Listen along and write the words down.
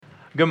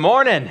Good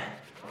morning.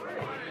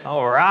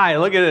 All right,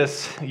 look at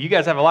this. You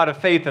guys have a lot of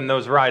faith in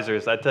those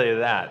risers, I tell you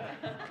that.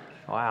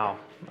 Wow.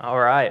 All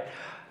right.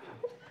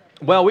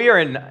 Well, we are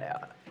in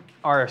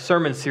our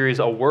sermon series,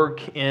 A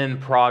Work in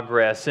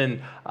Progress,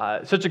 and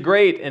such a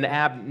great and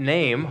apt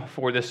name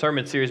for this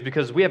sermon series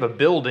because we have a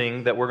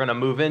building that we're going to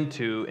move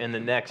into in the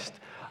next,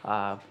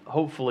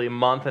 hopefully,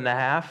 month and a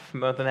half.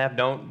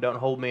 Don't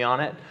hold me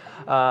on it.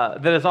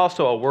 That is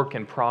also a work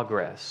in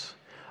progress.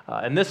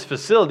 And this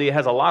facility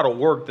has a lot of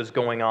work that's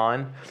going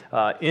on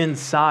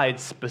inside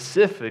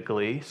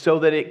specifically so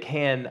that it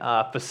can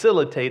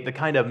facilitate the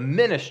kind of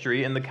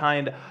ministry and the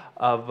kind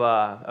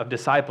of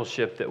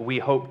discipleship that we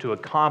hope to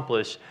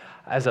accomplish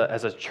as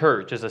a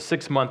church, as a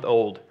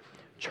 6-month-old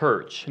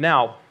church.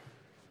 Now,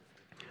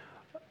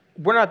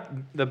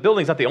 the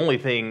building's not the only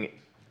thing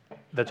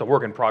that's a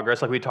work in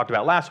progress, like we talked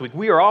about last week.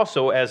 We are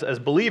also, as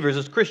believers,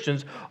 as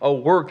Christians, a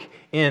work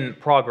in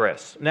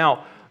progress.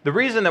 Now, the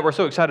reason that we're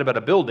so excited about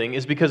a building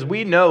is because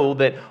we know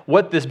that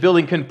what this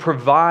building can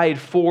provide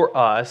for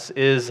us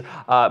is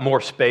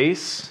more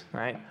space,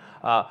 right?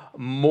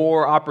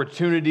 More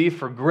opportunity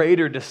for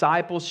greater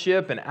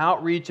discipleship and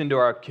outreach into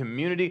our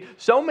community.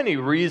 So many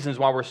reasons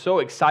why we're so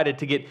excited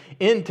to get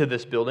into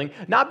this building,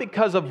 not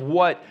because of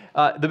what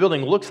the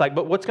building looks like,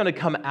 but what's going to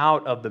come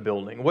out of the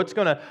building, what's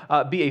going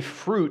to be a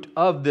fruit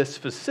of this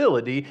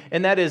facility,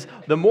 and that is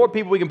the more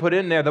people we can put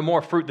in there, the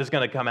more fruit that's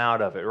going to come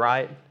out of it,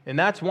 right? And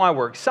that's why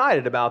we're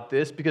excited about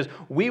this, because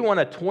we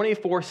want a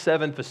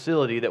 24/7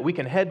 facility that we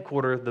can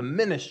headquarter the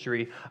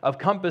ministry of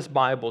Compass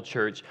Bible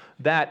Church,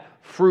 that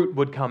fruit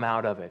would come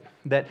out of it.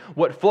 That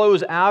what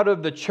flows out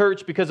of the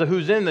church because of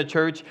who's in the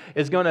church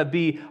is going to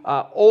be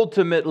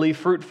ultimately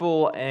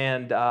fruitful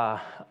and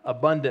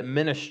abundant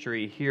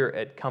ministry here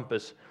at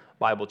Compass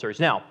Bible Church.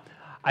 Now,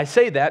 I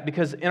say that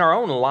because in our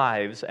own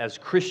lives as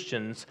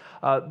Christians,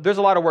 there's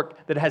a lot of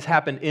work that has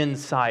happened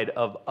inside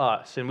of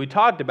us. And we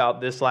talked about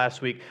this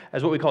last week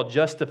as what we call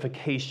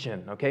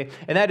justification, okay?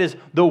 And that is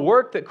the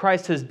work that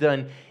Christ has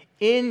done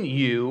in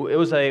you. It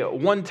was a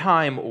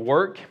one-time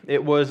work.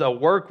 It was a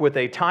work with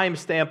a time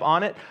stamp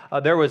on it.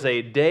 There was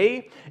a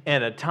day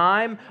and a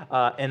time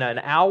and an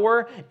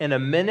hour and a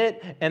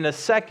minute and a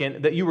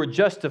second that you were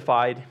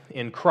justified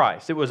in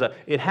Christ.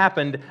 It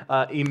happened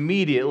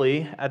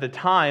immediately at the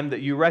time that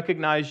you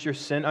recognized your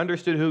sin,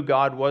 understood who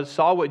God was,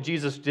 saw what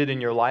Jesus did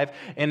in your life,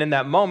 and in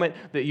that moment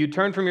that you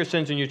turned from your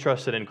sins and you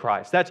trusted in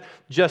Christ. That's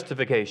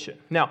justification.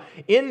 Now,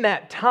 in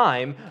that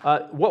time,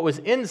 what was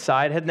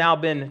inside had now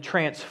been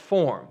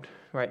transformed.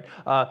 Right,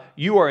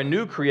 you are a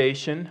new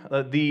creation.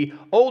 The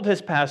old has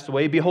passed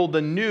away. Behold,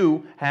 the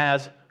new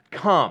has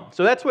come.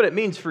 So that's what it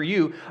means for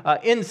you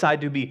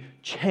inside to be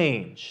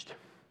changed.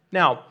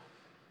 Now,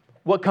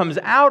 what comes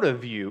out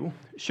of you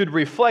should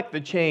reflect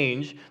the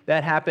change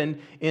that happened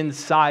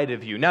inside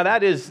of you. Now,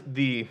 that is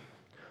the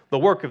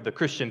work of the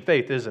Christian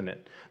faith, isn't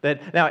it?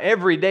 That now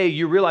every day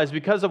you realize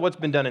because of what's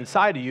been done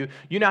inside of you,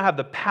 you now have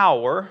the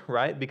power,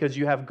 right, because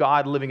you have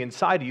God living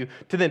inside of you,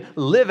 to then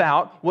live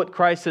out what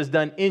Christ has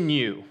done in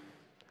you.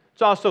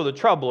 It's also the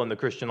trouble in the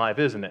Christian life,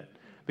 isn't it?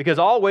 Because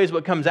always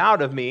what comes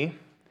out of me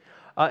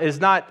does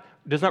not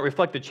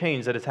reflect the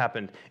change that has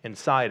happened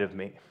inside of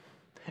me.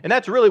 And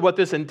that's really what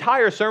this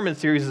entire sermon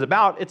series is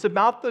about. It's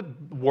about the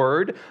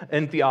word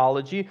and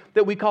theology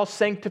that we call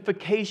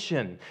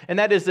sanctification. And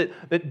that is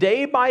that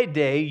day by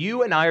day,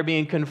 you and I are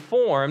being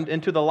conformed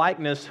into the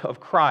likeness of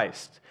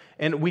Christ.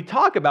 And we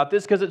talk about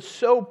this because it's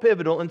so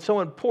pivotal and so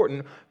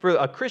important for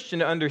a Christian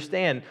to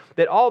understand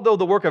that although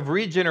the work of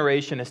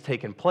regeneration has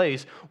taken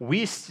place,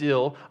 we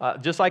still,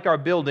 just like our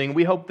building,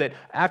 we hope that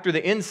after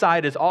the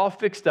inside is all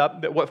fixed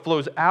up, that what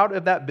flows out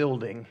of that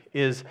building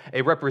is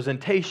a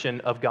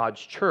representation of God's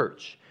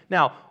church.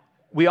 Now,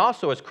 we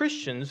also as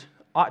Christians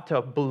ought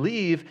to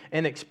believe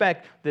and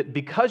expect that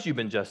because you've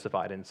been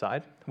justified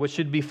inside, what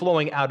should be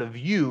flowing out of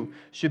you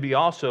should be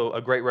also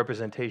a great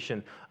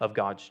representation of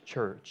God's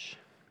church,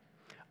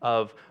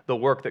 of the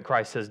work that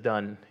Christ has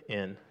done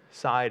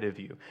inside of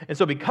you. And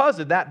so because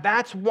of that,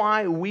 that's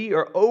why we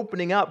are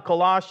opening up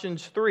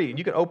Colossians 3.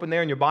 You can open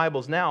there in your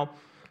Bibles now,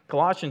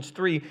 Colossians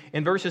 3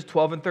 in verses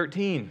 12 and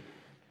 13.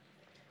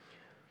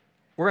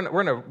 We're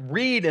going to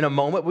read in a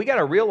moment. We got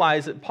to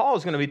realize that Paul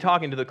is going to be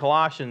talking to the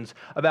Colossians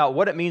about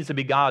what it means to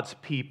be God's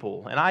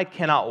people. And I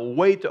cannot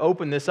wait to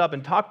open this up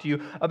and talk to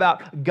you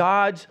about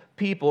God's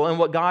people and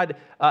what God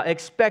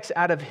expects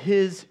out of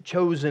His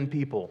chosen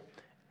people.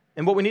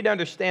 And what we need to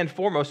understand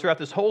foremost throughout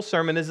this whole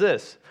sermon is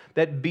this,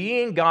 that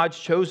being God's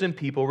chosen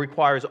people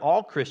requires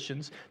all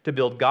Christians to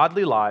build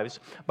godly lives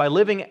by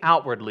living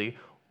outwardly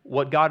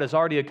what God has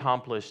already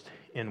accomplished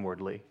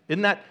inwardly.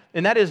 And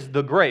that is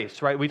the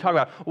grace, right? We talk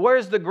about,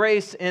 where's the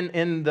grace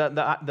in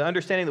the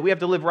understanding that we have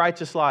to live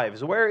righteous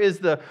lives? Where is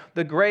the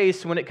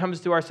grace when it comes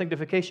to our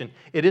sanctification?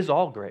 It is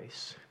all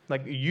grace.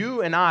 Like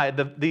you and I,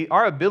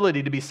 our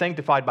ability to be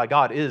sanctified by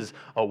God is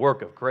a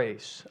work of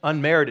grace,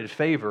 unmerited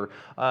favor.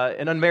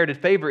 And unmerited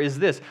favor is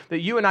this, that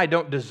you and I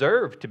don't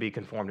deserve to be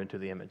conformed into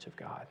the image of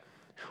God.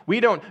 We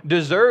don't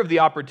deserve the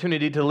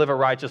opportunity to live a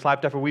righteous life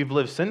after we've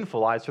lived sinful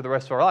lives for the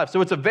rest of our life.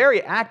 So it's a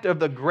very act of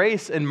the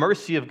grace and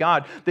mercy of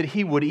God that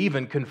He would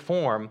even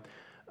conform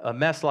a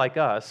mess like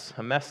us,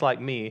 a mess like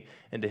me,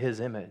 into His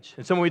image.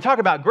 And so when we talk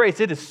about grace,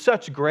 it is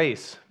such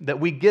grace that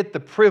we get the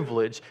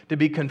privilege to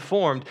be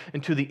conformed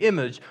into the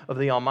image of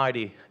the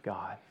Almighty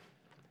God.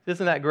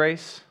 Isn't that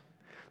grace?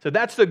 So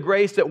that's the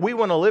grace that we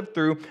want to live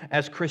through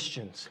as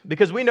Christians,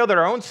 because we know that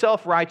our own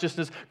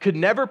self-righteousness could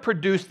never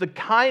produce the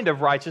kind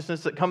of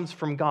righteousness that comes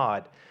from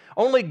God.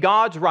 Only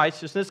God's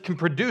righteousness can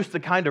produce the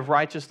kind of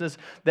righteousness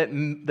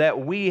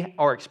that we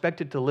are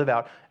expected to live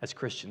out as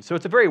Christians. So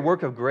it's a very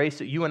work of grace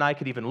that you and I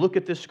could even look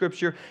at this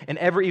Scripture and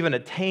ever even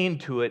attain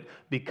to it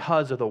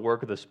because of the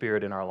work of the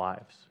Spirit in our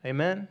lives.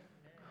 Amen?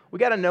 We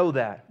got to know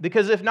that,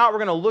 because if not, we're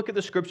going to look at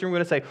the Scripture and we're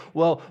going to say,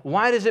 well,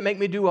 why does it make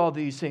me do all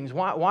these things?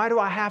 Why do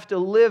I have to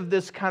live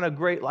this kind of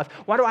great life?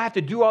 Why do I have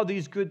to do all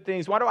these good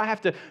things? Why do I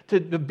have to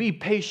be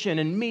patient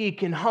and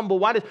meek and humble?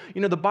 Why does,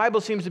 the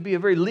Bible seems to be a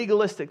very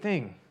legalistic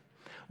thing.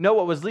 No,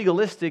 what was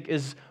legalistic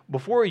is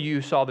before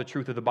you saw the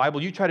truth of the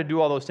Bible, you tried to do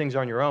all those things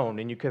on your own,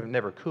 and you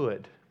never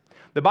could.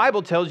 The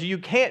Bible tells you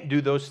can't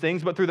do those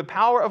things, but through the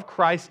power of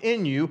Christ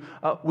in you,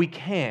 we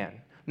can.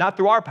 Not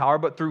through our power,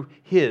 but through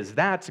His.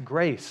 That's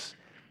grace.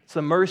 It's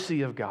the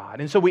mercy of God.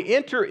 And so we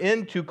enter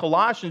into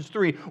Colossians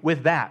 3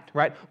 with that,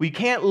 right? We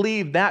can't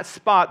leave that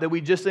spot that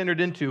we just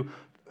entered into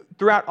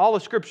throughout all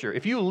of Scripture.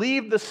 If you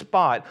leave the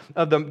spot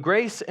of the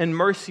grace and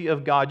mercy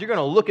of God, you're going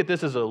to look at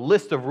this as a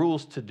list of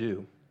rules to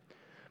do.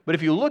 But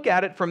if you look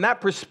at it from that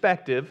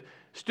perspective,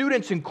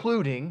 students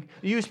including,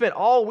 you spent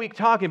all week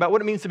talking about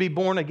what it means to be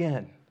born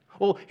again.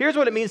 Well, here's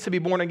what it means to be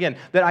born again,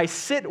 that I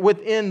sit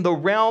within the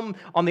realm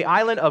on the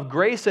island of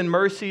grace and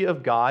mercy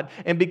of God,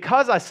 and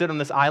because I sit on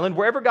this island,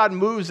 wherever God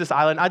moves this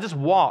island, I just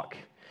walk.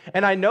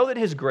 And I know that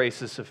His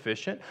grace is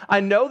sufficient. I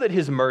know that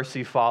His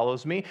mercy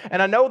follows me,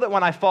 and I know that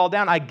when I fall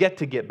down, I get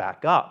to get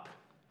back up.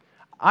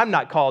 I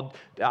know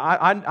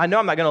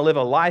I'm not going to live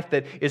a life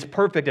that is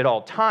perfect at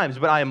all times,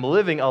 but I am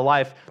living a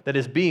life that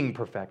is being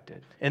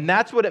perfected. And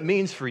that's what it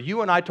means for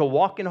you and I to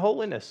walk in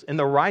holiness, in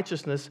the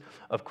righteousness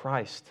of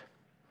Christ.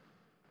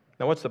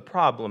 Now, what's the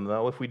problem,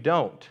 though, if we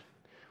don't?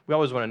 We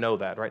always want to know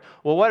that, right?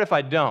 Well, what if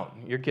I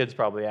don't? Your kids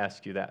probably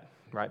ask you that,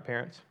 right,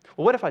 parents?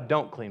 Well, what if I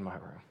don't clean my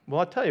room? Well,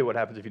 I'll tell you what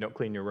happens if you don't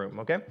clean your room,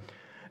 okay?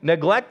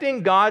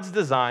 Neglecting God's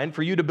design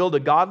for you to build a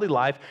godly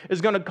life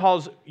is going to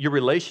cause your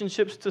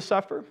relationships to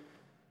suffer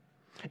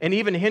and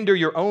even hinder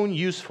your own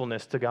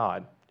usefulness to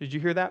God. Did you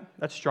hear that?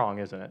 That's strong,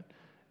 isn't it?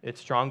 It's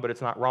strong, but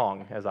it's not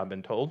wrong, as I've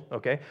been told,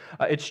 okay?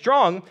 It's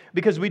strong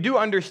because we do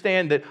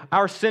understand that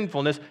our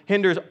sinfulness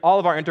hinders all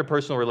of our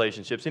interpersonal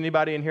relationships.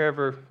 Anybody in here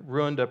ever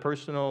ruined a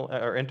personal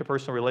or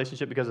interpersonal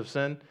relationship because of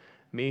sin?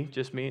 Me?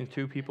 Just me and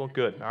two people?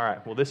 Good. All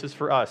right. Well, this is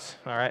for us,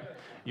 all right?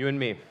 You and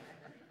me.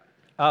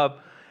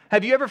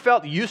 Have you ever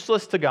felt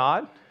useless to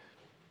God?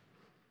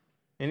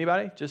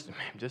 Anybody? Just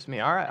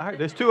me. All right.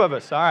 There's two of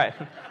us. All right.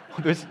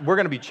 We're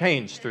going to be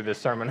changed through this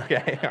sermon,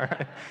 okay? All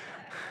right.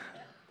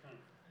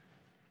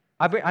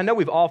 I know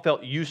we've all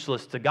felt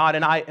useless to God,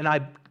 and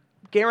I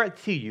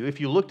guarantee you,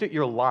 if you looked at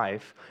your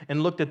life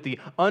and looked at the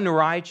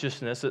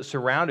unrighteousness that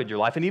surrounded your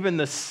life, and even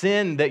the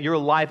sin that your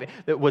life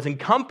that was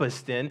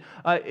encompassed in,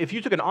 if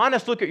you took an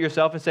honest look at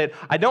yourself and said,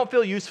 I don't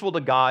feel useful to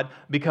God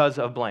because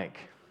of blank.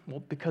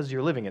 Well, because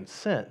you're living in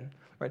sin.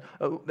 Right?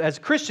 As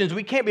Christians,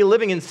 we can't be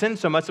living in sin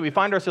so much that we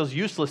find ourselves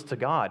useless to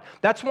God.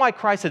 That's why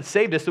Christ had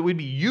saved us, that we'd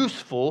be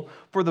useful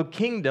for the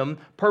kingdom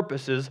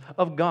purposes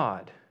of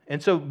God.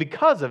 And so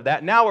because of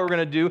that, now what we're going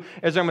to do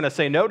is I'm going to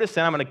say no to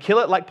sin. I'm going to kill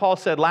it like Paul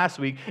said last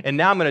week, and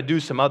now I'm going to do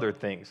some other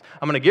things.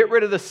 I'm going to get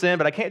rid of the sin,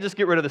 but I can't just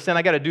get rid of the sin.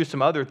 I got to do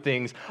some other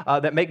things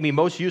that make me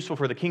most useful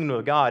for the kingdom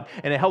of God,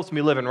 and it helps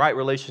me live in right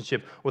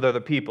relationship with other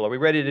people. Are we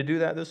ready to do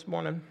that this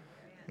morning?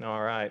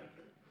 All right.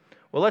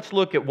 Well, let's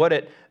look at what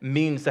it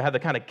means to have the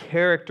kind of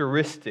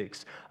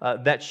characteristics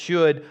that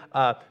should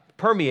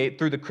permeate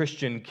through the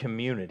Christian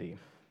community.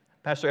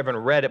 Pastor Evan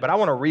read it, but I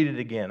want to read it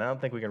again. I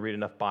don't think we can read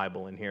enough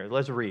Bible in here.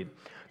 Let's read.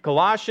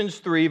 Colossians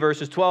 3,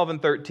 verses 12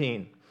 and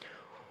 13.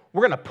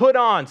 We're going to put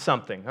on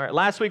something. All right,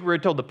 last week we were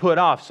told to put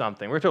off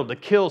something. We were told to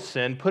kill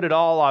sin, put it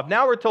all off.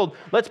 Now we're told,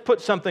 let's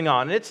put something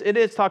on. And it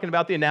is talking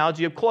about the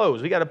analogy of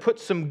clothes. We got to put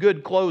some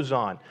good clothes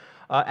on.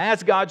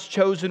 As God's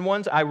chosen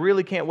ones, I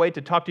really can't wait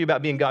to talk to you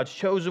about being God's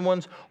chosen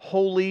ones,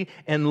 holy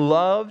and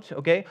loved,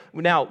 okay?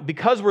 Now,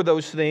 because we're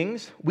those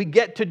things, we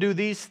get to do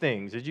these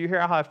things. Did you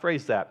hear how I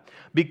phrased that?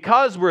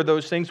 Because we're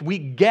those things, we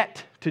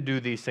get to do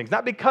these things.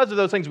 Not because of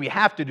those things we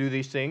have to do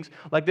these things,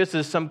 like this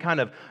is some kind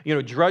of,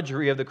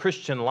 drudgery of the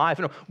Christian life.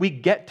 No, we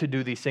get to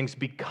do these things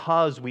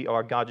because we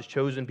are God's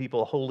chosen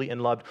people, holy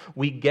and loved.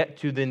 We get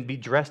to then be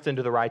dressed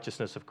into the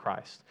righteousness of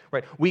Christ,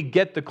 right? We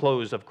get the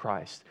clothes of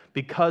Christ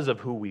because of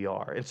who we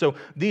are. And so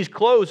these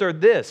clothes are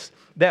this,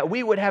 that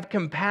we would have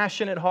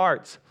compassionate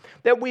hearts,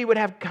 that we would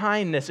have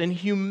kindness and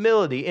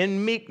humility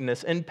and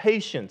meekness and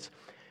patience.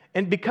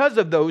 And because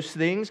of those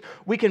things,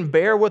 we can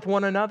bear with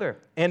one another.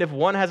 And if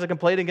one has a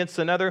complaint against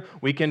another,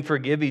 we can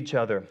forgive each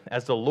other.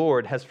 As the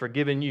Lord has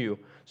forgiven you,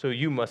 so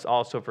you must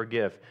also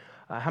forgive.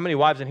 How many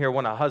wives in here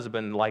want a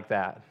husband like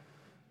that?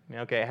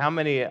 Okay, how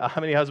many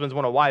husbands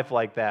want a wife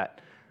like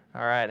that?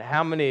 All right,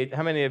 how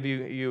many of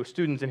you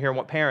students in here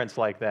want parents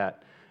like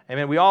that?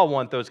 Amen. We all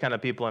want those kind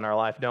of people in our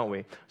life, don't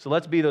we? So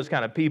let's be those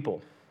kind of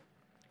people.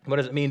 What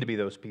does it mean to be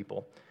those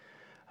people?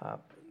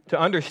 To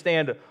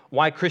understand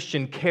why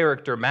Christian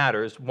character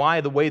matters,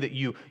 why the way that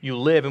you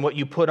live and what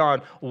you put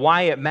on,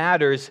 why it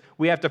matters,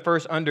 we have to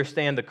first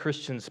understand the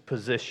Christian's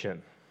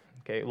position.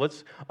 Okay,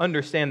 let's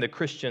understand the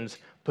Christian's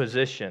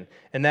position.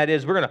 And that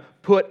is, we're going to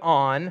put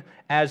on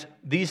as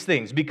these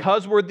things.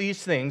 Because we're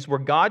these things, we're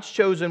God's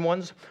chosen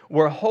ones,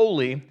 we're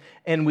holy,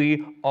 and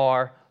we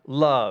are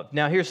loved.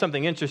 Now, here's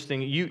something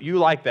interesting. You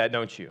like that,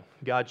 don't you?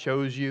 God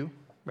chose you,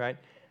 right?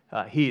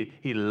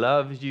 He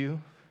loves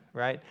you,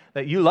 right?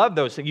 That you love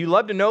those things. You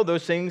love to know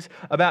those things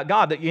about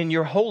God, that in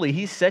you're holy,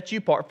 He sets you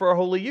apart for a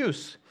holy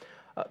use.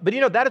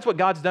 But that is what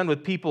God's done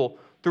with people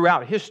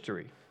throughout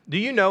history. Do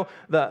you know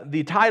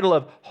the title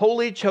of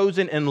holy,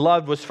 chosen, and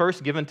loved was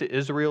first given to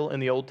Israel in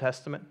the Old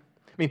Testament?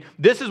 I mean,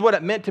 this is what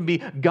it meant to be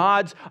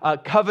God's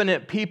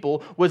covenant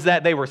people, was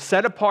that they were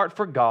set apart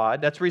for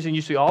God. That's the reason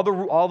you see all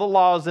the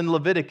laws in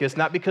Leviticus,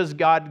 not because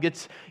God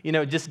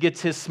just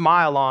gets His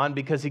smile on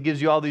because He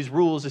gives you all these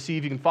rules to see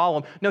if you can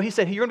follow them. No, He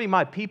said, you're going to be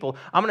my people.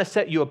 I'm going to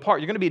set you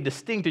apart. You're going to be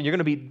distinct and you're going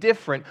to be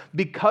different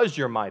because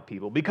you're my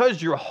people.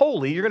 Because you're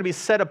holy, you're going to be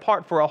set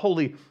apart for a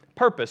holy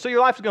purpose. So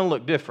your life's going to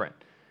look different.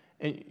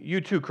 And you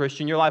too,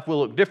 Christian, your life will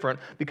look different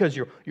because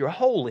you're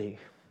holy.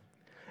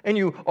 And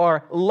you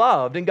are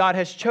loved, and God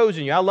has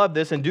chosen you. I love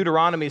this in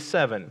Deuteronomy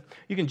 7.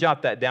 You can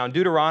jot that down.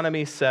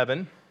 Deuteronomy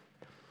 7,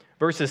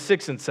 verses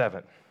 6 and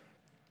 7.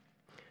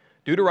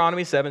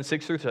 Deuteronomy 7,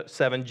 6 through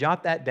 7.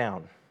 Jot that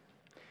down.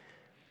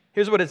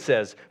 Here's what it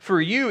says.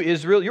 For you,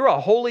 Israel, you're a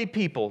holy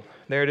people.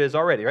 There it is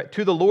already, right?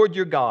 To the Lord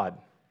your God.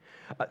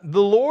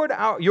 The Lord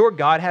your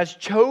God has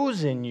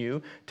chosen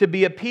you to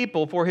be a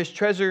people for His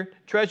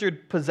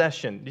treasured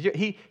possession.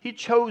 He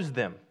chose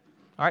them.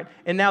 All right,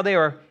 and now they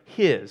are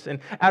His. And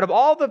out of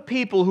all the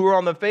people who are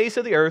on the face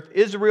of the earth,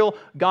 Israel,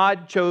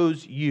 God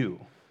chose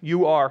you.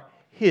 You are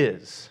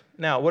His.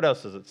 Now, what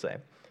else does it say?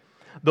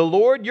 The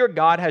Lord your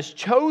God has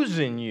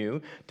chosen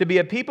you to be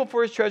a people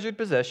for His treasured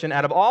possession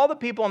out of all the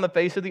people on the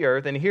face of the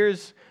earth. And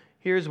here's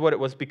what it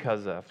was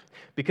because of.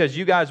 Because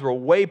you guys were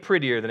way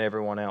prettier than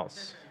everyone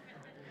else.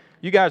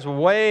 You guys were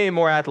way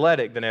more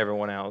athletic than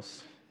everyone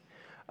else.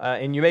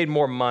 And you made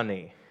more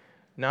money.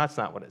 No, that's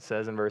not what it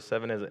says in verse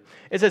 7, is it?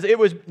 It says, it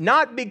was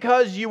not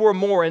because you were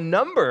more in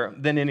number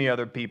than any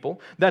other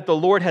people that the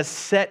Lord has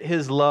set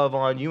His love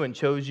on you and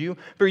chose you,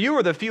 for you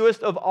were the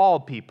fewest of all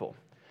people.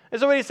 And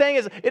so what he's saying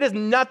is, it has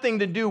nothing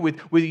to do with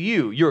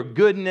you, your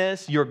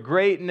goodness, your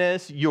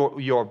greatness,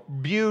 your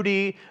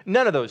beauty,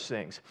 none of those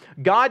things.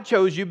 God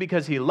chose you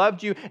because He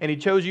loved you, and He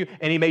chose you,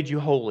 and He made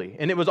you holy.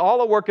 And it was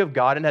all a work of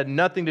God and had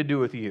nothing to do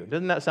with you.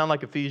 Doesn't that sound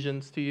like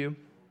Ephesians to you?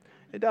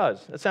 It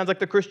does. It sounds like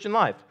the Christian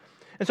life.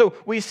 And so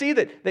we see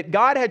that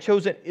God had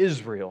chosen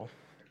Israel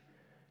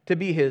to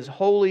be His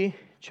holy,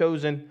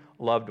 chosen,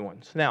 loved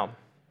ones. Now,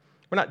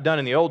 we're not done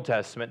in the Old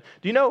Testament.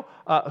 Do you know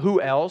who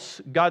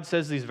else God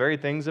says these very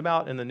things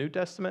about in the New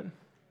Testament?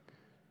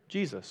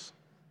 Jesus.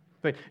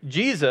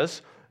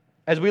 Jesus,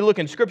 as we look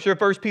in Scripture,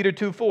 1 Peter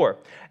 2:4,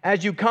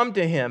 as you come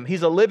to Him,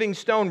 He's a living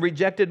stone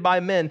rejected by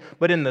men,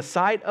 but in the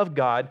sight of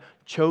God,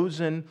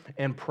 chosen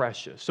and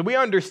precious. So we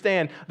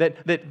understand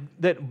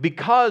that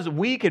because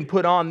we can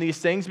put on these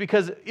things,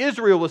 because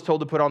Israel was told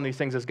to put on these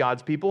things as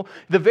God's people,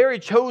 the very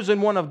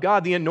chosen one of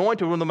God, the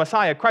anointed one, the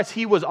Messiah, Christ,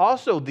 He was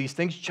also these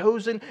things,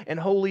 chosen and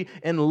holy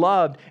and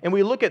loved. And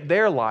we look at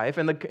their life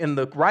and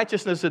the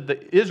righteousness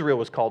that Israel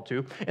was called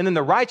to, and then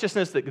the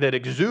righteousness that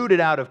exuded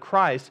out of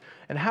Christ,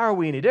 and how are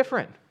we any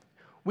different?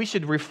 We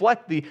should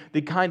reflect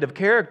the kind of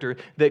character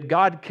that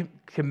God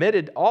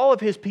committed all of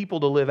His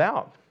people to live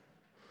out.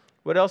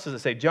 What else does it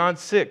say? John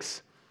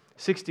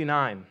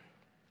 6:69.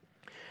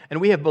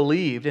 And we have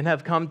believed and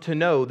have come to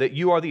know that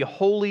you are the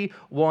Holy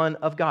One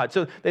of God.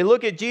 So they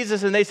look at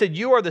Jesus and they said,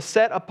 you are the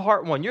set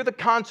apart one. You're the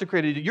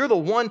consecrated. You're the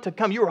one to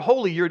come. You are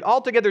holy. You're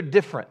altogether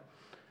different.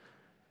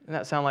 And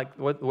that sounds like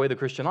the way the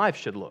Christian life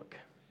should look.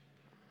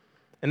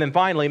 And then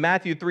finally,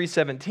 Matthew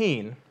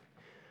 3:17.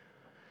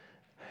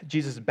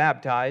 Jesus is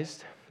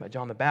baptized by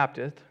John the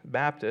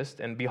Baptist,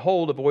 and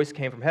behold, a voice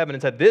came from heaven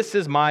and said, this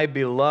is my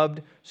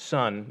beloved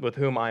Son, with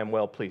whom I am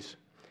well pleased.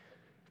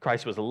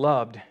 Christ was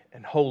loved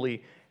and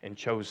holy and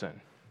chosen.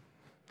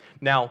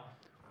 Now,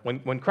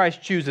 when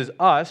Christ chooses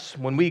us,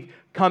 when we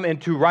come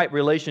into right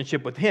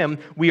relationship with Him,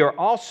 we are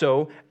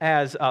also,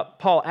 as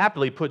Paul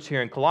aptly puts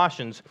here in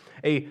Colossians,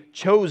 a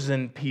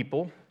chosen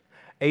people,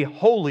 a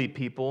holy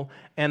people,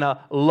 and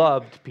a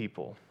loved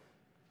people.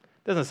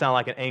 Doesn't sound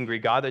like an angry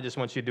God that just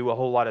wants you to do a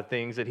whole lot of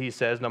things that He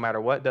says no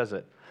matter what, does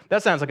it?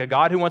 That sounds like a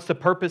God who wants to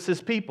purpose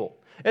His people.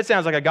 It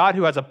sounds like a God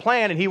who has a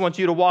plan and He wants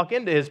you to walk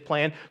into His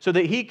plan so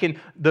that He can,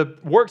 the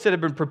works that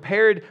have been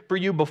prepared for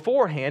you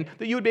beforehand,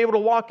 that you would be able to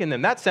walk in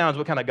them. That sounds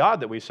what kind of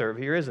God that we serve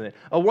here, isn't it?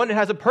 A one that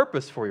has a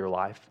purpose for your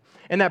life.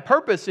 And that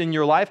purpose in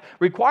your life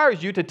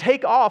requires you to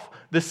take off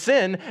the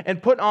sin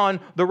and put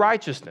on the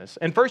righteousness.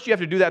 And first you have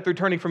to do that through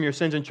turning from your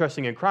sins and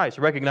trusting in Christ,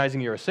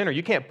 recognizing you're a sinner.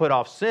 You can't put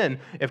off sin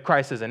if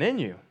Christ isn't in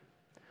you.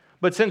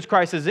 But since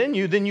Christ is in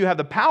you, then you have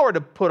the power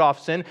to put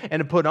off sin and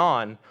to put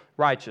on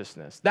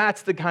righteousness.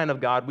 That's the kind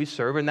of God we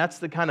serve, and that's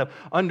the kind of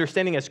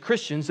understanding as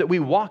Christians that we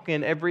walk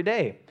in every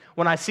day.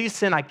 When I see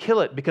sin, I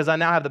kill it because I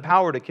now have the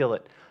power to kill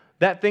it.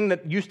 That thing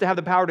that used to have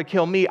the power to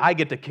kill me, I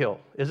get to kill.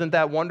 Isn't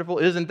that wonderful?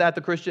 Isn't that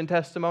the Christian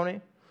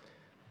testimony?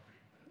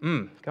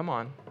 Come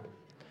on.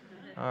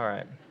 All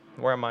right.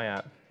 Where am I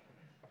at?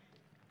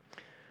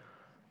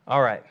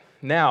 All right.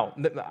 Now,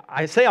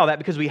 I say all that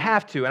because we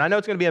have to, and I know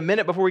it's going to be a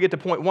minute before we get to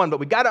point 1, but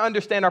we got to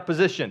understand our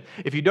position.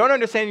 If you don't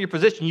understand your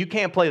position, you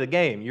can't play the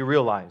game, you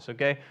realize,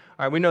 okay?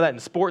 All right, we know that in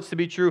sports to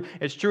be true.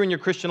 It's true in your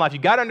Christian life. You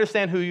got to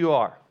understand who you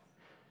are.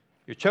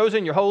 You're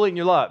chosen, you're holy, and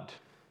you're loved.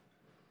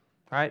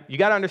 All right? You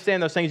got to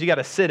understand those things. You got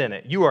to sit in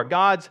it. You are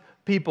God's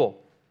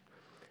people.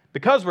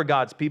 Because we're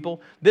God's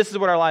people, this is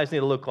what our lives need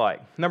to look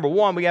like. Number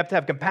 1, we have to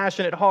have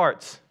compassionate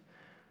hearts.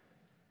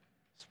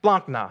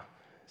 Splankna.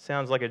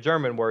 Sounds like a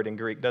German word in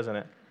Greek, doesn't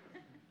it?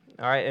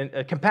 All right,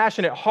 and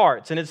compassionate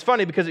hearts. And it's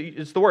funny because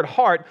it's the word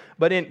heart,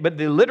 but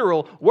the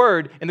literal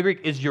word in the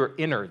Greek is your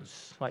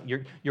innards, like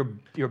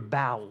your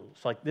bowels.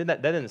 Like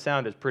that doesn't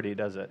sound as pretty,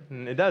 does it?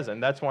 And it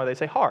doesn't. That's why they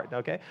say heart,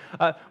 okay?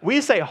 We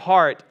say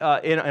heart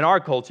in our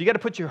culture. You got to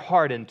put your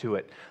heart into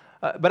it.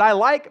 But I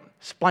like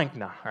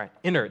splankna, all right,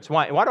 innards.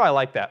 Why do I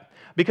like that?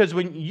 Because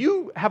when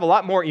you have a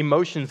lot more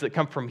emotions that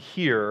come from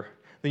here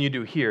than you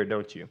do here,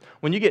 don't you?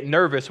 When you get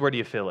nervous, where do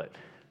you feel it?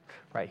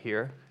 Right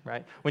here,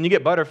 right? When you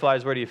get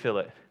butterflies, where do you feel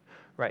it?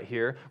 Right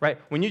here, right?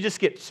 When you just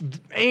get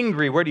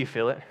angry, where do you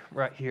feel it?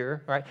 Right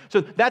here, right?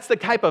 So that's the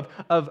type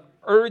of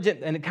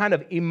urgent and kind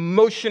of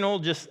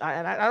emotional,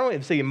 I don't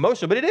even say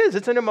emotional, but it is.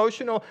 It's an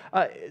emotional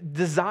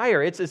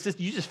desire. It's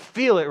just, you just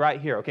feel it right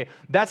here, okay?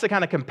 That's the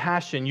kind of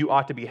compassion you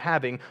ought to be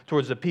having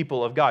towards the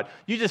people of God.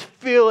 You just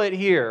feel it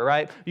here,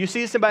 right? You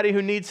see somebody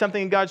who needs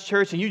something in God's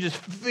church, and you just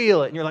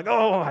feel it, and you're like,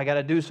 oh, I got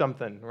to do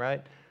something,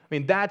 right? I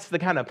mean, that's the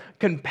kind of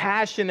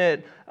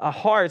compassionate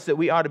hearts that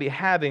we ought to be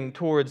having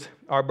towards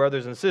our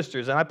brothers and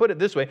sisters. And I put it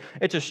this way,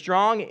 it's a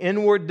strong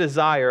inward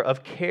desire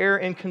of care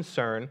and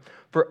concern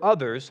for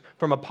others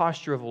from a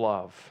posture of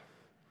love.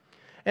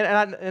 And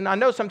I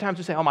know sometimes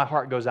we say, oh, my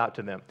heart goes out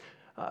to them.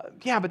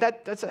 Yeah, but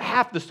that's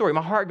half the story.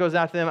 My heart goes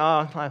out to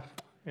them.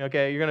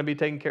 Okay, you're going to be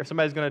taken care of.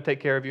 Somebody's going to take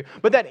care of you.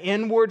 But that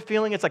inward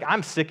feeling, it's like,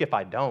 I'm sick if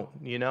I don't,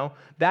 you know?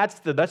 That's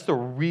the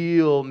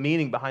real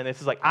meaning behind this.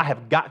 It's like, I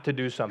have got to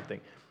do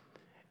something.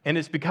 And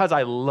it's because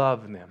I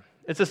love them.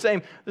 It's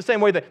the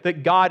same way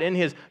that God in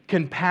his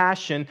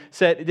compassion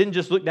said, it didn't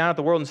just look down at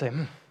the world and say,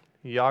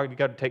 you got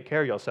to take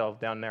care of yourself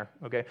down there,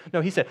 okay? No,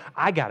 he said,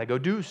 I got to go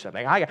do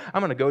something. I'm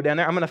going to go down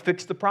there. I'm going to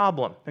fix the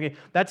problem, okay?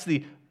 That's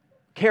the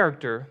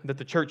character that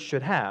the church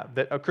should have,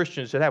 that a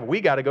Christian should have. We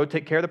got to go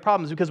take care of the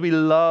problems because we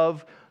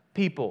love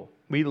people.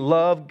 We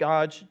love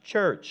God's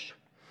church.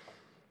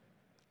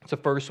 It's the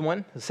first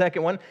one. The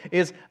second one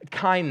is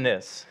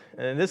kindness.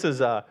 And this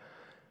is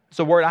it's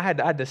a word I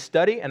had to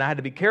study, and I had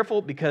to be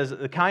careful because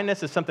the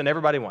kindness is something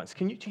everybody wants.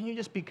 Can you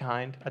just be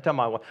kind? I tell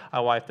my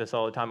wife this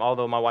all the time,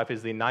 although my wife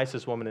is the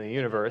nicest woman in the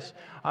universe.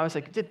 I was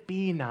like, just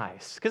be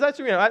nice. Because that's,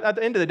 at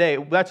the end of the day,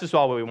 that's just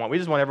all we want. We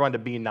just want everyone to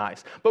be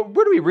nice. But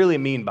what do we really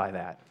mean by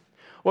that?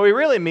 What we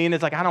really mean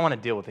is like, I don't want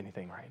to deal with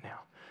anything right now.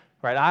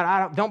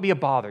 Right? Don't be a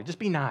bother. Just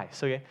be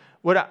nice. Okay?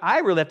 What I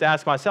really have to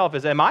ask myself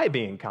is, am I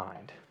being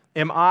kind?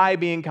 Am I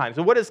being kind?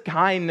 So what does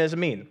kindness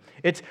mean?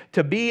 It's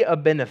to be a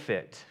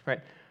benefit,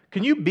 right?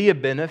 Can you be a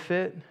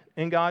benefit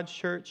in God's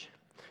church?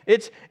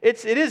 It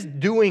is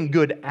doing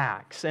good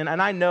acts, and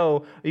I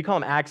know you call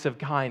them acts of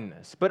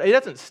kindness, but it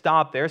doesn't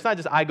stop there. It's not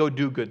just I go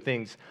do good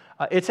things.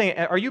 It's saying,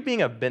 are you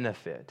being a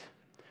benefit?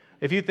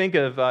 If you think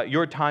of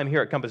your time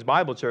here at Compass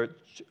Bible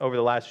Church over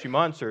the last few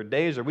months or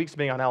days or weeks,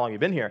 depending on how long you've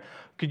been here,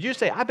 could you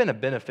say, I've been a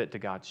benefit to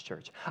God's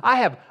church? I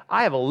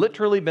have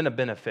literally been a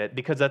benefit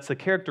because that's the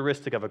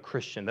characteristic of a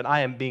Christian, that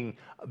I am being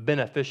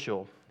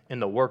beneficial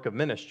in the work of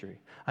ministry.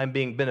 I'm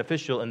being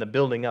beneficial in the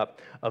building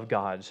up of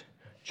God's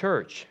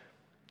church.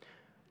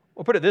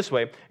 We'll put it this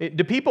way.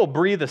 Do people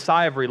breathe a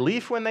sigh of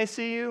relief when they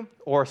see you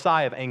or a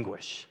sigh of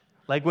anguish?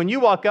 Like when you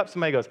walk up,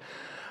 somebody goes,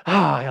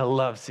 I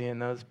love seeing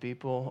those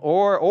people.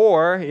 Or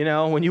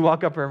when you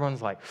walk up,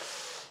 everyone's like,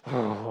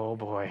 oh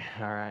boy,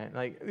 all right.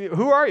 Like,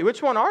 who are you?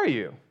 Which one are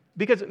you?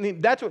 Because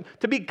that's what,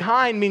 to be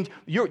kind means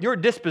your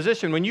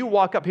disposition. When you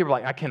walk up, people are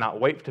like, I cannot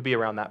wait to be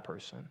around that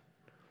person.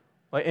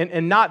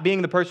 And not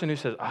being the person who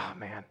says, oh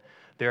man,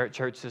 they're at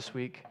church this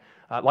week.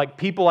 Like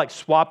people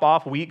swap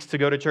off weeks to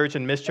go to church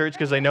and miss church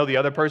because they know the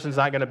other person's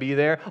not going to be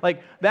there.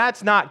 Like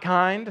that's not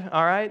kind,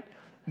 all right?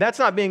 That's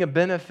not being a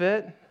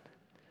benefit.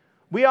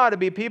 We ought to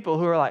be people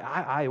who are like,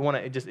 I want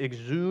to just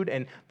exude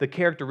and the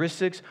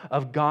characteristics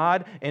of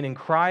God and in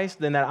Christ,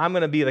 then that I'm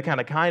going to be the kind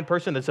of kind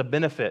person that's a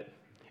benefit.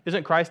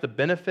 Isn't Christ a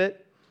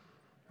benefit,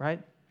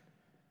 right?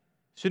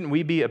 Shouldn't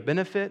we be a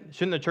benefit?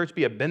 Shouldn't the church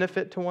be a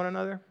benefit to one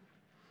another?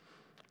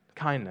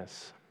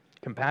 Kindness,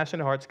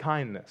 compassionate hearts,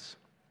 kindness,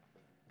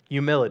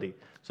 humility.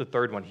 It's the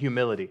third one,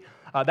 humility.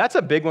 That's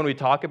a big one we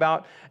talk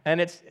about,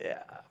 and it's,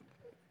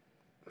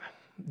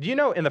 do you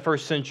know in the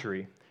first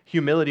century,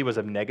 humility was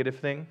a negative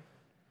thing?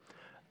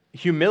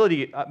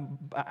 Humility,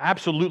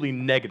 absolutely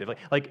negative.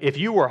 Like if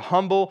you were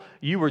humble,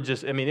 you were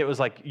just, it was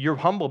like you're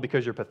humble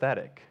because you're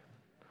pathetic.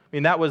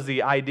 That was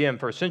the idea in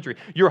first century.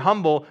 You're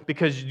humble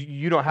because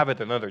you don't have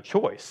another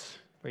choice.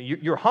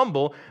 You're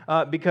humble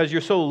because you're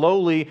so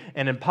lowly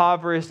and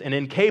impoverished and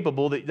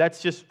incapable that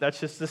that's just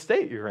the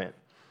state you're in.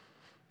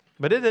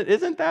 But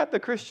isn't that the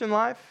Christian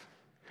life?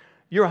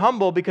 You're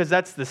humble because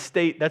that's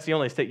the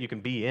only state you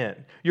can be in.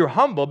 You're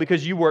humble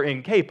because you were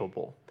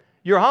incapable.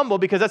 You're humble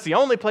because that's the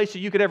only place that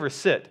you could ever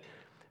sit.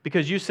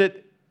 Because you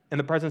sit in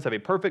the presence of a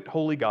perfect,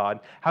 holy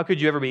God. How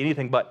could you ever be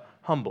anything but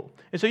humble?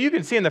 And so you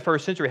can see in the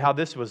first century how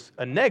this was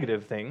a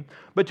negative thing.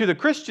 But to the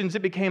Christians,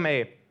 it became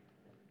a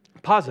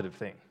positive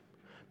thing.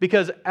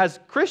 Because as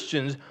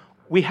Christians,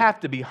 we have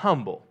to be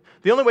humble.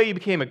 The only way you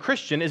became a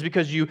Christian is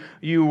because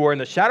you were in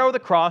the shadow of the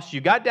cross,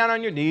 you got down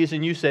on your knees,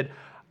 and you said,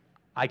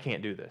 I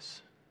can't do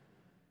this.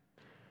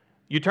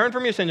 You turned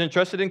from your sins and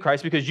trusted in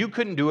Christ because you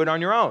couldn't do it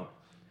on your own.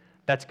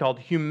 That's called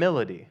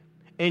humility.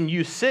 And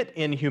you sit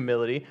in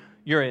humility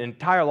your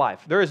entire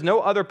life. There is no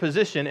other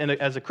position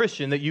as a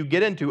Christian that you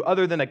get into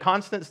other than a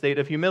constant state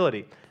of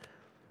humility.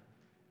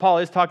 Paul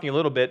is talking a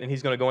little bit, and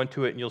he's going to go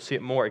into it, and you'll see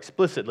it more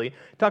explicitly,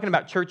 talking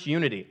about church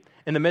unity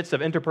in the midst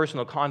of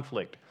interpersonal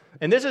conflict.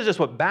 And this is just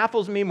what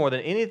baffles me more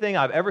than anything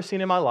I've ever seen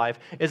in my life,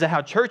 is that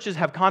how churches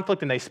have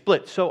conflict and they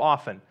split so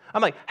often.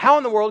 I'm like, how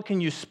in the world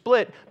can you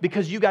split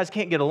because you guys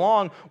can't get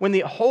along when the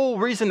whole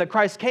reason that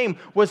Christ came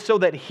was so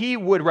that he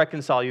would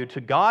reconcile you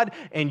to God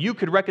and you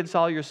could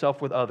reconcile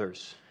yourself with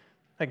others?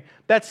 Like,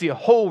 that's the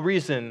whole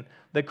reason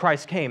that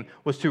Christ came,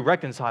 was to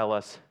reconcile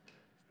us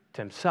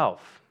to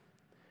himself.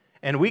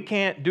 And we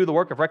can't do the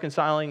work of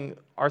reconciling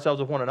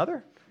ourselves with one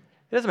another?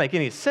 It doesn't make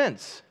any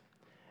sense.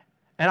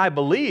 And I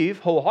believe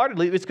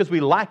wholeheartedly it's because we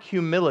lack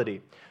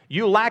humility.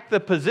 You lack the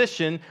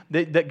position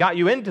that got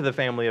you into the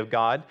family of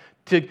God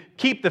to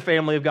keep the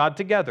family of God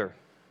together.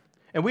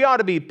 And we ought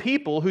to be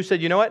people who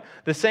said, you know what?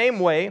 The same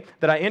way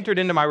that I entered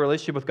into my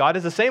relationship with God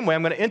is the same way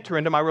I'm going to enter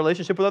into my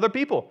relationship with other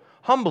people,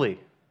 humbly.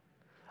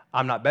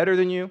 I'm not better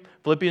than you.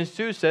 Philippians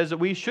 2 says that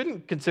we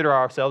shouldn't consider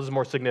ourselves as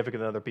more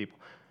significant than other people.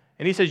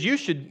 And he says you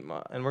should,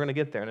 and we're going to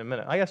get there in a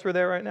minute. I guess we're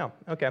there right now.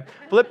 Okay.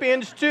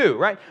 Philippians 2,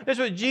 right? This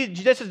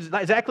is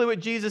exactly what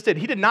Jesus did.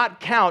 He did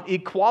not count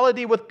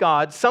equality with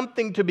God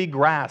something to be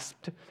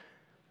grasped.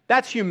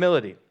 That's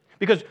humility.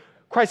 Because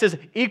Christ is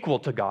equal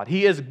to God.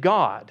 He is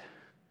God,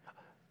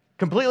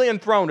 completely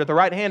enthroned at the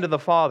right hand of the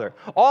Father.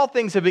 All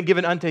things have been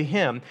given unto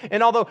him.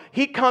 And although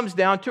he comes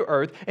down to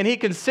earth and he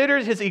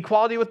considers his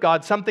equality with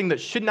God something that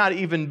should not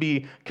even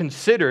be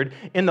considered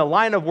in the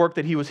line of work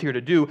that he was here to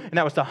do, and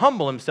that was to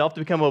humble himself,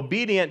 to become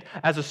obedient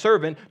as a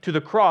servant to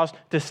the cross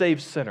to save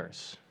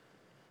sinners.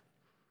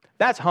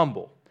 That's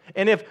humble.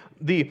 And if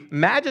the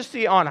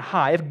majesty on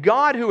high, if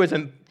God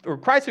or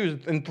Christ who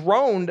is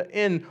enthroned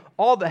in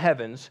all the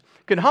heavens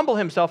can humble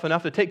himself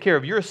enough to take care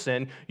of your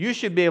sin, you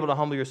should be able to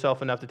humble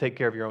yourself enough to take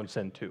care of your own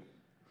sin too.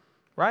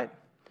 Right?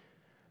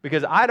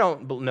 Because I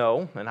don't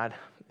know, and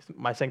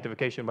my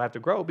sanctification will have to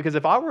grow, because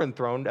if I were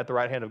enthroned at the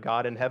right hand of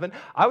God in heaven,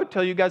 I would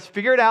tell you guys,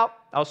 figure it out.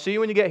 I'll see you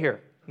when you get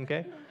here.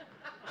 Okay?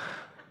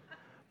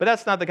 But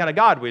that's not the kind of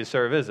God we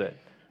serve, is it?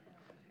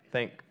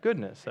 Thank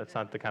goodness that's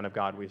not the kind of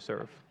God we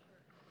serve.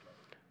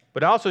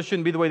 But it also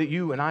shouldn't be the way that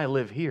you and I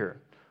live here.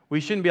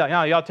 We shouldn't be like,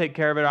 no, y'all take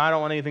care of it. I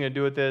don't want anything to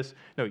do with this.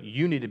 No,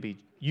 you need to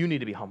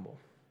be humble.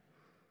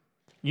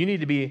 You need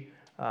to be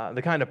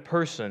the kind of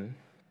person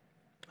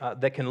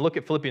that can look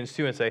at Philippians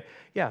 2 and say,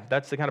 yeah,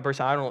 that's the kind of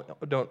person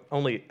the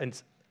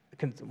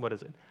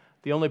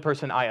only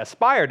person I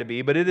aspire to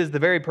be, but it is the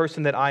very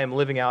person that I am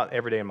living out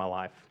every day in my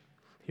life.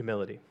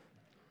 Humility.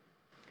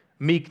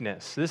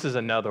 Meekness. This is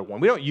another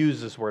one. We don't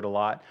use this word a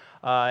lot,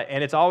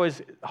 and it's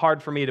always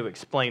hard for me to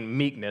explain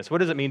meekness. What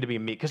does it mean to be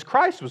meek? Because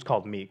Christ was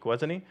called meek,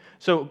 wasn't he?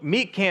 So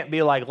meek can't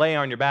be like lay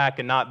on your back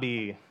and not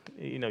be,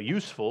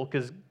 useful,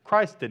 because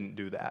Christ didn't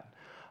do that.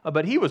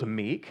 But he was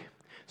meek.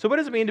 So what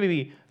does it mean to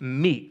be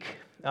meek?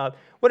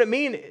 What it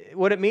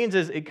means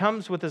is it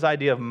comes with this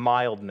idea of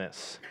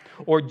mildness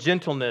or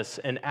gentleness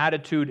and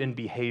attitude and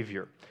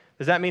behavior.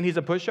 Does that mean he's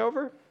a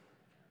pushover?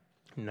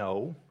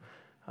 No.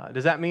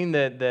 Does that mean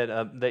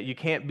that you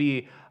can't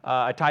be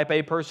a type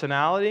A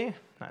personality?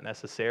 Not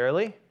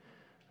necessarily.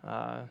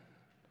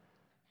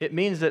 It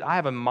means that I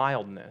have a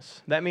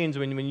mildness. That means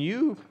when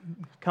you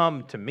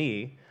come to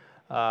me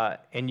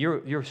and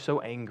you're so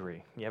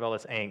angry, you have all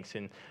this angst,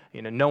 and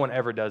no one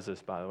ever does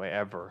this, by the way,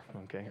 ever.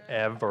 Okay,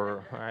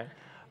 ever. All right.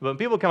 But when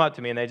people come up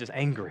to me and they're just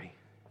angry,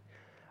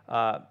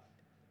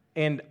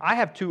 and I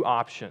have two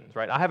options,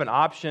 right? I have an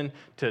option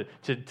to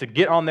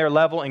get on their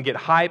level and get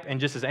hype and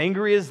just as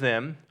angry as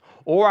them.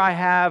 Or I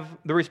have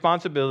the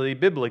responsibility,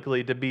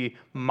 biblically, to be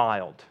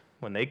mild.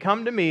 When they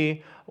come to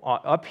me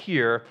up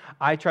here,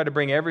 I try to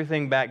bring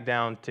everything back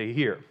down to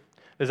here.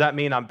 Does that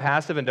mean I'm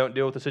passive and don't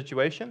deal with the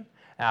situation?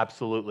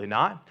 Absolutely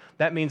not.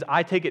 That means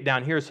I take it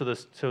down here so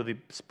the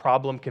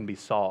problem can be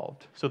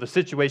solved, so the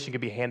situation can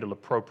be handled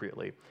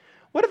appropriately.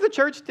 What if the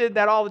church did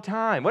that all the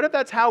time? What if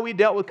that's how we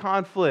dealt with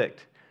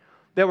conflict?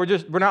 That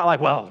we're not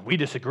like, well, we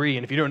disagree,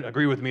 and if you don't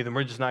agree with me, then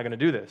we're just not going to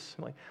do this.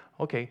 I'm like,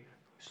 okay,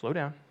 slow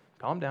down,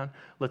 calm down.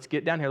 Let's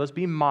get down here. Let's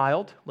be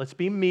mild. Let's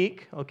be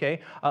meek,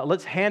 okay?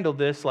 Let's handle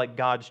this like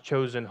God's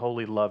chosen,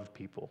 holy, loved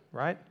people,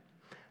 right?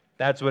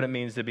 That's what it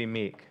means to be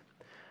meek.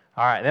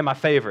 All right, then my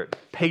favorite,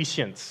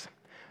 patience.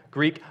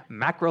 Greek,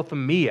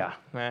 macrothemia.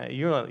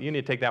 You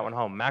need to take that one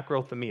home.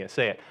 Macrothemia.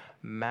 Say it.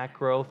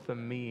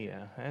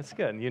 Macrothemia. That's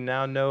good. You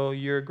now know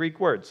your Greek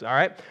words. All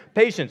right.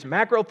 Patience,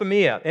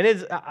 macrothemia. It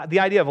is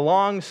the idea of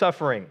long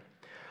suffering.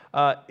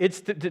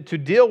 It's to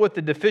deal with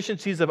the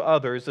deficiencies of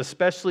others,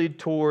 especially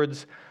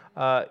towards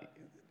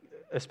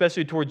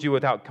you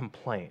without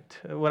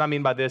complaint. What I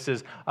mean by this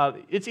is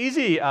it's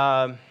easy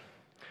to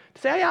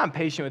say, yeah, I'm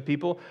patient with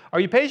people. Are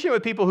you patient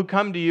with people who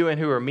come to you and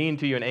who are mean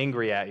to you and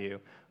angry at you?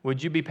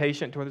 Would you be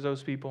patient towards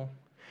those people?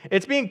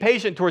 It's being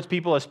patient towards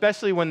people,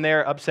 especially when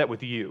they're upset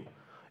with you.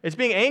 It's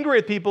being angry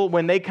with people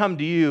when they come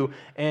to you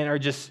and are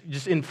just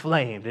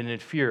inflamed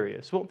and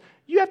furious. Well,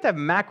 you have to have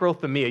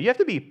macrothemia. You have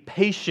to be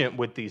patient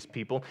with these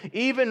people,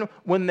 even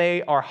when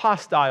they are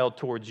hostile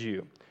towards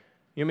you.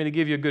 You want me to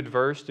give you a good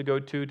verse to go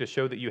to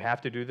show that you have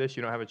to do this?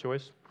 You don't have a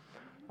choice?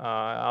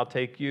 I'll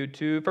take you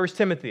to 1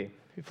 Timothy.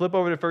 You flip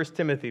over to 1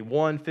 Timothy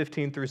 1,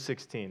 15 through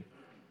 16.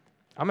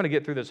 I'm going to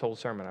get through this whole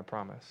sermon, I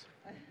promise.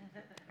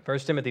 1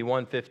 Timothy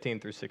 1, 15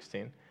 through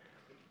 16.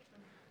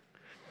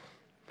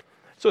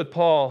 So what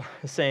Paul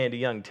is saying to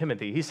young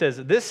Timothy, he says,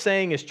 this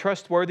saying is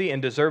trustworthy and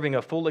deserving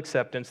of full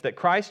acceptance, that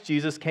Christ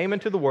Jesus came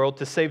into the world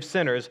to save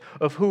sinners,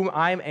 of whom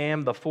I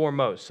am the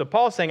foremost. So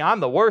Paul's saying,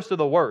 I'm the worst of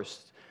the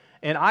worst.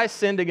 And I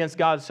sinned against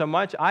God so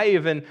much, I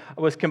even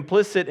was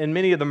complicit in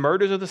many of the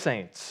murders of the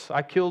saints.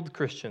 I killed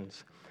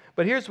Christians.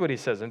 But here's what he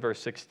says in verse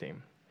 16.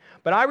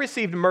 But I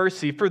received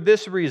mercy for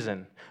this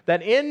reason,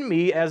 that in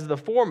me as the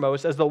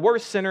foremost, as the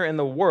worst sinner in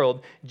the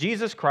world,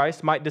 Jesus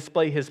Christ might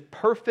display his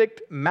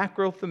perfect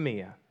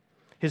macrothemia,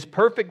 his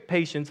perfect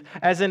patience,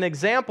 as an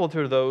example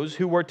to those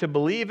who were to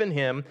believe in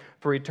him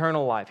for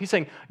eternal life. He's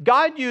saying,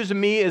 God used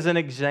me as an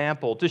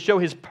example to show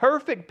his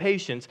perfect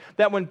patience,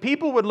 that when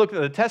people would look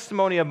at the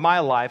testimony of my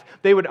life,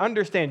 they would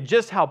understand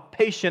just how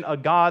patient a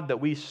God that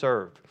we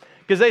serve.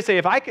 Because they say,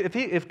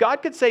 if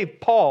God could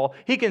save Paul,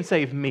 he can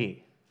save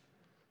me.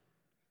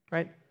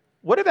 Right?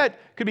 What if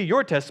that could be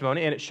your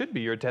testimony, and it should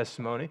be your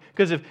testimony?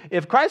 Because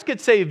if Christ could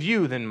save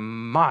you, then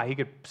he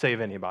could save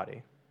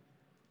anybody.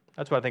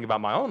 That's what I think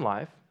about my own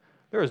life.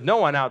 There is no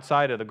one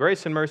outside of the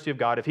grace and mercy of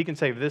God. If he can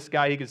save this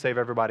guy, he can save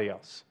everybody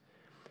else.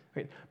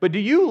 Right? But do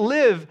you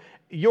live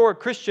your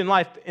Christian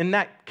life in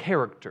that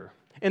character?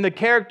 In the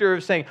character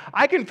of saying,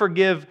 I can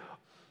forgive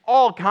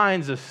all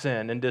kinds of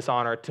sin and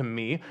dishonor to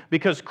me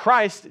because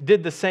Christ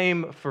did the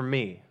same for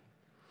me.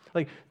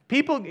 Like,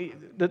 people,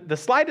 the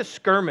slightest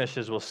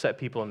skirmishes will set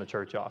people in the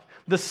church off.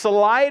 The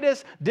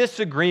slightest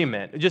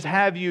disagreement just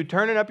have you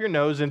turning up your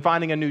nose and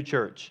finding a new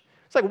church.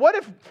 It's like, what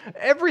if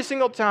every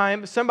single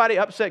time somebody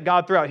upset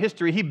God throughout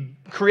history, he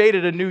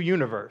created a new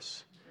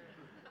universe?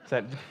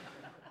 Like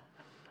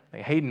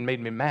Hayden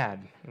made me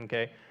mad,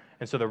 okay?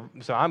 And so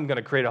I'm going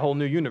to create a whole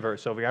new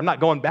universe over here. I'm not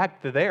going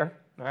back to there.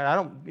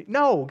 Right?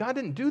 No, God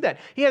didn't do that.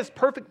 He has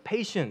perfect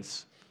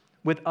patience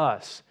with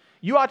us.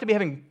 You ought to be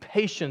having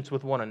patience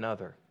with one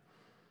another.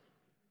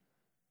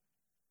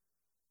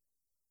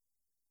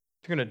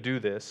 If you're going to do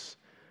this,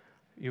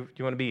 you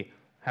want to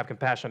have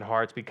compassionate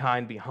hearts, be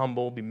kind, be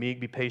humble, be meek,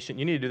 be patient.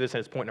 You need to do this, and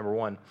it's point number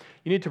 1.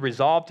 You need to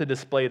resolve to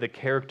display the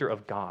character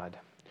of God.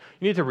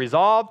 You need to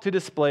resolve to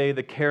display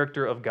the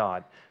character of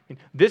God.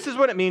 This is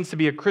what it means to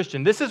be a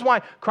Christian. This is why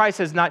Christ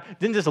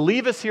didn't just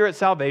leave us here at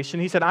salvation.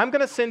 He said, I'm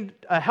going to send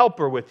a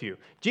helper with you.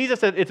 Jesus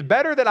said, it's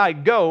better that I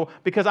go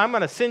because I'm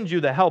going to send you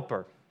the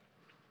helper.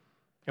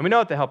 And we know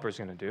what the helper is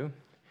going to do.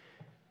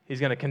 He's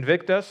going to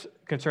convict us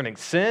concerning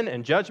sin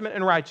and judgment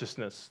and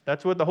righteousness.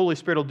 That's what the Holy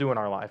Spirit will do in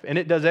our life, and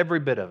it does every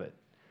bit of it.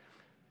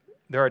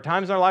 There are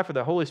times in our life where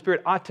the Holy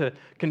Spirit ought to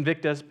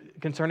convict us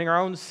concerning our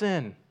own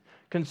sin,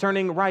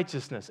 concerning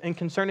righteousness, and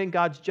concerning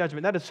God's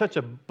judgment. That is such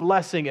a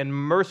blessing and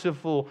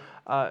merciful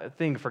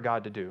thing for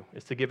God to do,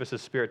 is to give us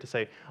His Spirit to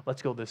say,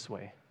 let's go this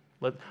way.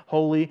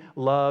 Holy,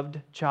 loved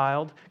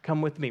child,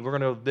 come with me. We're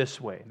going to go this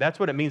way. That's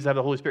what it means to have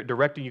the Holy Spirit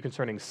directing you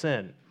concerning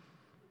sin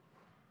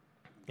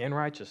and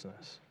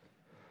righteousness.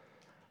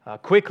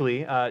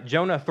 Quickly,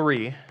 Jonah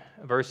 3,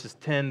 verses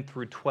 10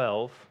 through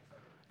 12.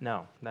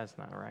 No, that's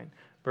not right.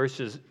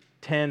 Verses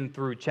 10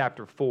 through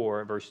chapter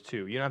 4, verse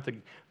 2. You don't have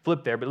to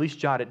flip there, but at least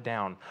jot it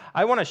down.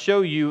 I want to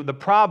show you the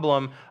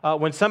problem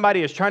when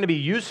somebody is trying to be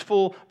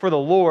useful for the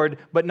Lord,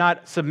 but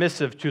not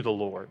submissive to the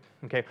Lord.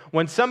 Okay?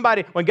 When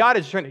God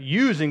is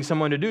using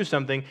someone to do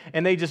something,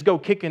 and they just go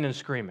kicking and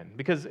screaming.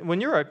 Because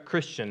when you're a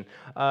Christian,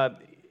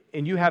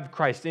 and you have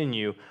Christ in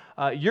you,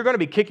 you're going to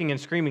be kicking and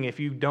screaming if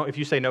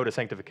you say no to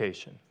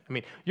sanctification. I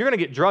mean, you're going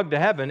to get drugged to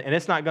heaven, and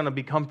it's not going to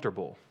be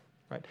comfortable.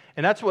 Right?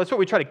 And that's what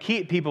we try to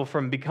keep people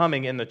from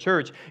becoming in the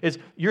church is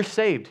you're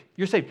saved.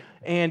 You're saved.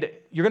 And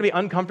you're going to be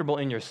uncomfortable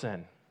in your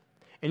sin.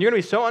 And you're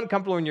going to be so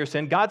uncomfortable in your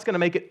sin, God's going to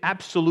make it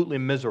absolutely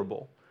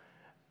miserable.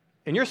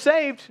 And you're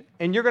saved,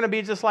 and you're going to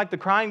be just like the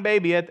crying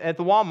baby at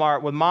the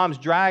Walmart with moms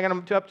dragging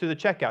them up to the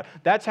checkout.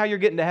 That's how you're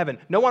getting to heaven.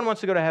 No one wants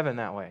to go to heaven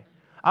that way.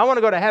 I want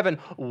to go to heaven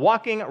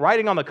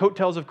riding on the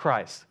coattails of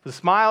Christ, with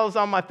smiles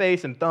on my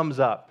face and thumbs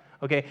up.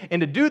 Okay, and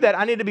to do that,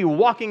 I need to be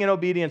walking in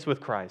obedience with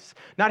Christ.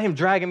 Not him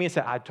dragging me and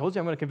saying, I told you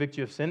I'm going to convict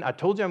you of sin. I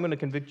told you I'm going to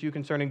convict you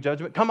concerning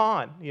judgment. Come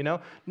on,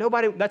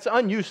 Nobody, that's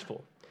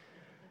unuseful.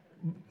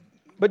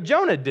 But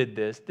Jonah did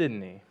this,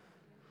 didn't he?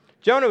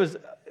 Jonah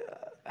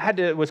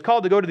was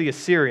called to go to the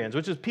Assyrians,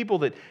 which is people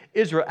that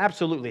Israel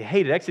absolutely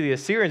hated. Actually, the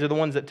Assyrians are the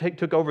ones that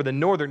took over the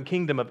northern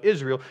kingdom of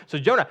Israel. So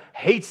Jonah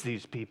hates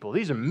these people.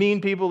 These are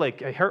mean people. They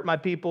hurt my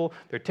people.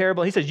 They're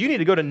terrible. He says, you need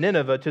to go to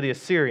Nineveh to the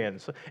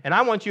Assyrians, and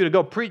I want you to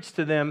go preach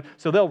to them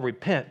so they'll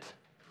repent.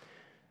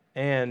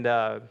 And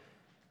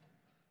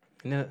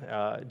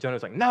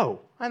Jonah's like,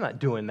 no, I'm not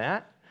doing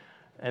that.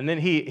 And then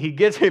he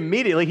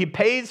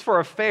pays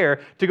for a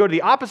fare to go to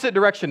the opposite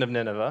direction of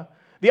Nineveh.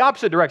 The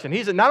opposite direction.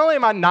 He said, not only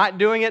am I not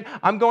doing it,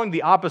 I'm going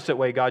the opposite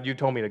way, God, you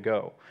told me to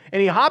go.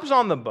 And he hops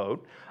on the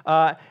boat,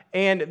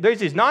 and there's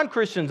these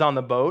non-Christians on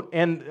the boat,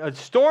 and a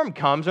storm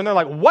comes, and they're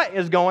like, what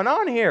is going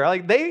on here?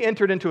 Like, they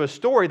entered into a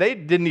story they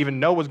didn't even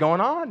know was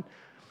going on.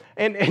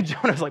 And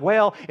Jonah's like,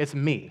 well, it's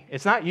me.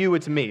 It's not you,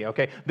 it's me,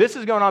 okay? This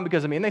is going on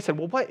because of me. And they said,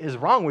 well, what is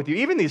wrong with you?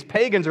 Even these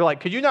pagans are like,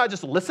 could you not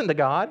just listen to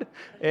God?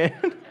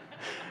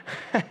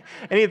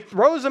 And he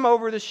throws him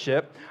over the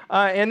ship,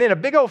 and then a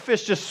big old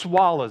fish just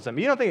swallows him.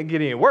 You don't think it can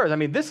get any worse. I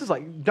mean, this is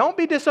like, don't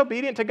be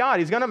disobedient to God.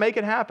 He's going to make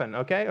it happen,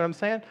 okay? You know what I'm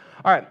saying?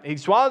 All right, he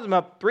swallows him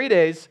up 3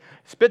 days,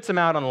 spits him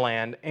out on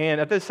land,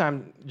 and at this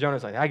time,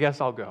 Jonah's like, I guess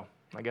I'll go.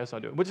 I guess I'll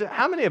do it. Which is,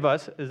 how many of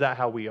us, is that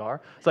how we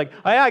are? It's like,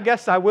 oh, yeah, I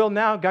guess I will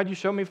now. God, you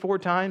showed me 4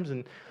 times,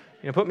 and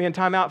put me in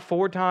timeout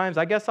 4 times.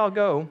 I guess I'll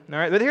go. All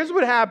right, but here's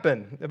what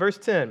happened. Verse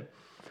 10.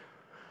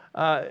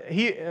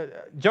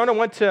 Jonah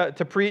went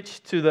to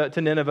preach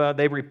to Nineveh.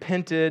 They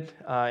repented,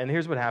 and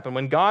here's what happened.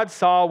 When God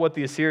saw what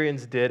the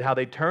Assyrians did, how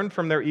they turned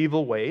from their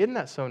evil way, isn't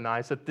that so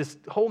nice that this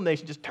whole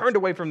nation just turned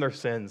away from their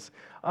sins?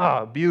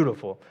 Ah,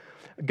 beautiful.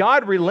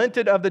 God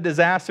relented of the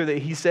disaster that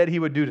he said he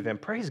would do to them.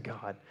 Praise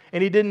God.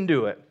 And he didn't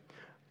do it.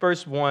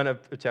 Verse 1 of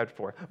chapter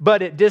 4.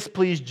 But it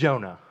displeased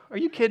Jonah. Are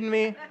you kidding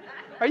me?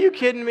 Are you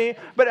kidding me?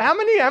 But how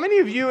many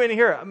of you in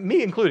here,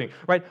 me including,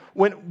 right,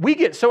 when we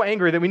get so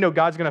angry that we know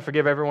God's going to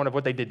forgive everyone of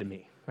what they did to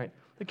me, right?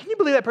 Like, can you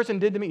believe that person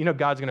did to me?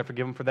 God's going to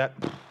forgive them for that?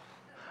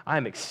 I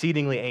am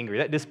exceedingly angry.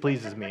 That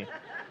displeases me,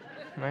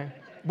 right?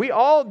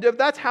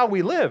 That's how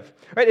we live,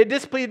 right? It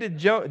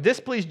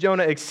displeased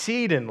Jonah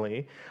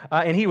exceedingly,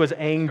 and he was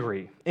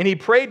angry. And he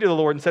prayed to the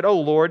Lord and said, oh,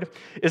 Lord,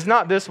 is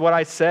not this what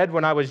I said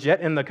when I was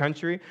yet in the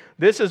country?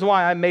 This is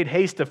why I made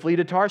haste to flee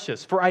to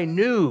Tarshish, for I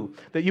knew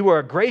that you are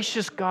a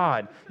gracious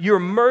God. You're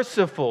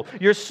merciful.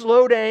 You're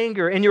slow to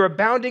anger, and you're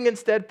abounding in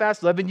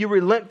steadfast love, and you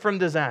relent from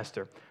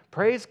disaster.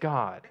 Praise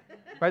God,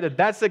 right?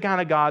 That's the kind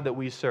of God that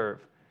we serve.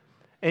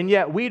 And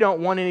yet we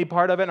don't want any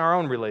part of it in our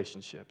own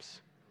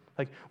relationships.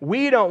 Like,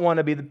 we don't want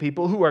to be the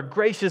people who are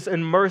gracious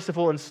and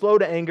merciful and slow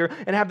to anger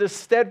and have this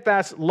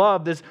steadfast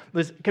love, this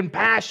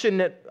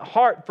compassionate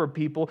heart for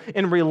people,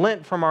 and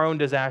relent from our own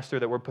disaster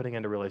that we're putting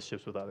into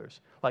relationships with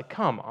others. Like,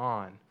 come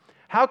on.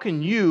 How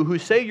can you, who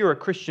say you're a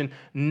Christian,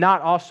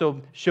 not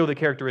also show the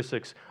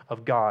characteristics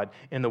of God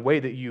in the way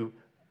that you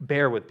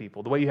bear with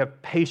people, the way you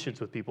have patience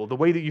with people, the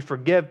way that you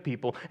forgive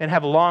people and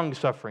have long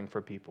suffering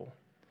for people?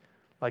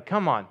 Like,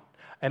 come on.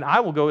 And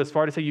I will go as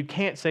far to say you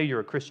can't say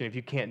you're a Christian if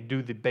you can't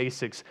do the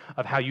basics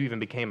of how you even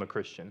became a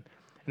Christian.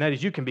 And that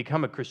is, you can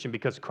become a Christian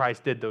because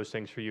Christ did those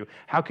things for you.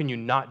 How can you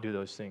not do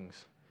those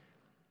things?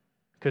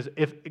 Because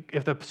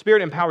if the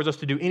Spirit empowers us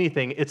to do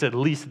anything, it's at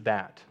least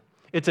that.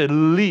 It's at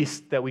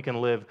least that we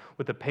can live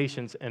with the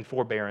patience and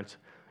forbearance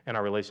in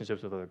our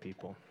relationships with other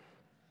people.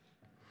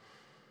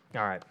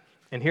 All right.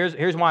 And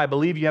here's why I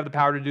believe you have the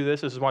power to do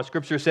this. This is why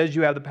Scripture says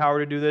you have the power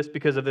to do this,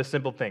 because of this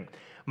simple thing.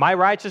 My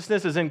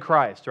righteousness is in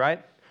Christ,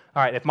 right?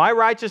 All right, if my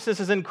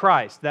righteousness is in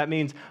Christ, that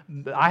means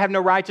I have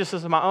no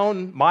righteousness of my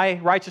own. My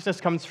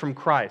righteousness comes from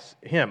Christ,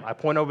 Him. I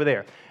point over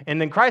there.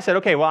 And then Christ said,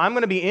 okay, well, I'm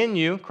going to be in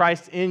you,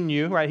 Christ in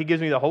you, right? He gives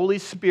me the Holy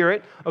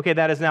Spirit. Okay,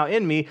 that is now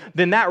in me.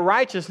 Then that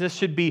righteousness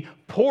should be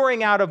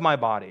pouring out of my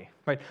body,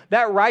 right?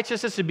 That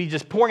righteousness should be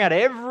just pouring out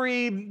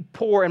every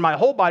pore in my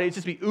whole body. It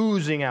should be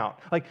oozing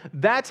out. Like,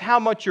 that's how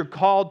much you're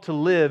called to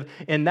live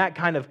in that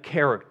kind of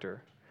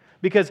character.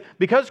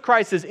 Because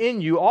Christ is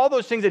in you, all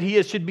those things that He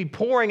is should be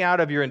pouring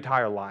out of your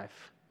entire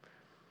life.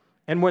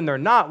 And when they're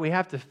not, we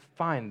have to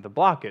find the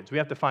blockage. We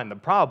have to find the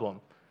problem.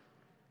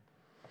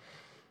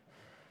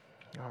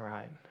 All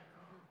right.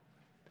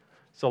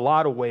 It's a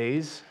lot of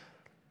ways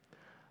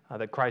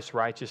that Christ's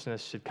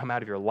righteousness should come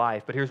out of your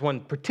life. But here's one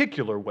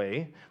particular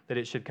way that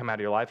it should come out of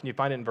your life. And you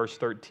find it in verse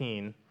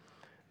 13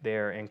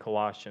 there in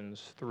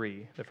Colossians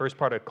 3. The first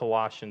part of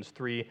Colossians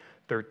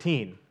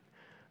 3:13.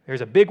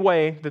 There's a big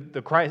way that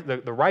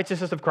the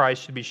righteousness of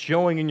Christ should be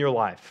showing in your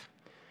life.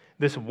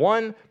 this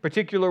one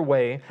particular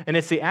way, and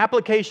it's the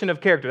application of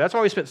character. That's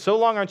why we spent so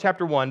long on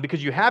chapter 1,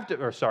 because you have to,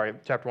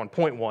 chapter 1,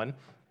 point 1.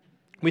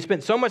 We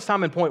spent so much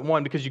time in point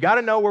 1 because you got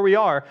to know where we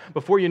are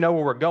before you know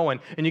where we're going,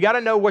 and you got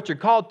to know what you're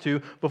called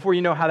to before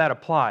you know how that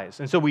applies.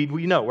 And so we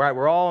know, right?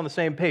 We're all on the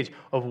same page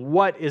of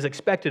what is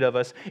expected of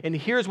us, and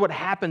here's what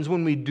happens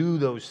when we do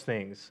those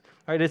things.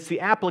 Right? It's the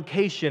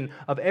application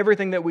of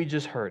everything that we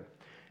just heard.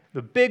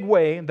 The big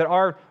way that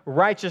our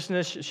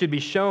righteousness should be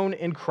shown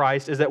in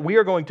Christ is that we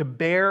are going to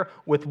bear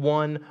with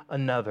one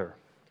another.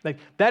 Like,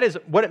 that is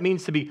what it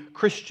means to be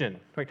Christian.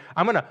 Right?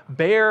 I'm going to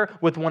bear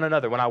with one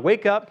another. When I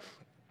wake up,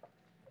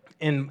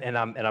 and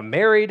I'm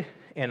married,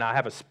 and I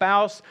have a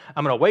spouse,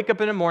 I'm going to wake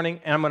up in the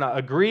morning, and I'm going to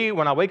agree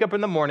when I wake up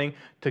in the morning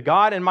to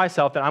God and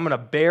myself that I'm going to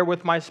bear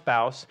with my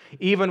spouse,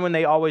 even when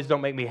they always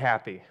don't make me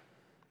happy.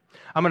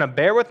 I'm going to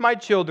bear with my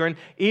children,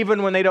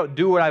 even when they don't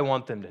do what I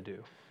want them to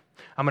do.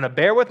 I'm going to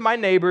bear with my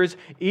neighbors,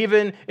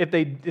 even if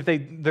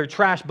their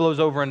trash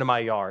blows over into my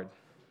yard.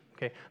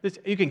 Okay,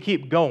 you can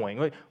keep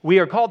going. We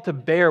are called to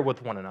bear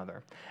with one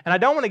another. And I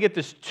don't want to get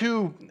this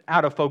too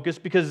out of focus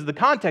because the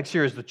context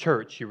here is the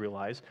church, you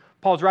realize.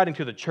 Paul's writing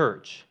to the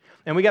church,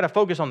 and we got to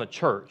focus on the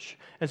church.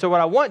 And so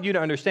what I want you to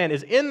understand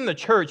is in the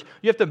church,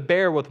 you have to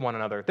bear with one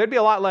another. There'd be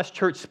a lot less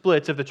church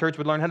splits if the church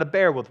would learn how to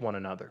bear with one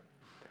another.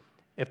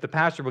 If the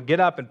pastor would get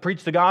up and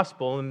preach the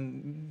gospel,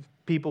 and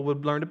people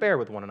would learn to bear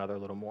with one another a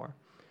little more.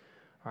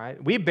 All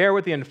right? We bear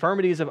with the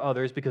infirmities of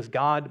others because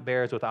God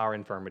bears with our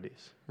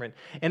infirmities. Right?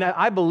 And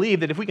I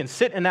believe that if we can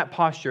sit in that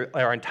posture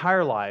our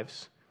entire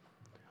lives,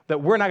 that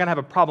we're not going to have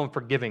a problem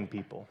forgiving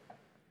people.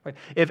 Right?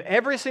 If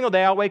every single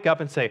day I wake up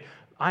and say,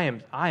 I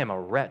am a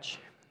wretch,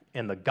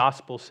 and the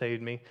gospel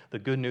saved me, the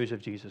good news of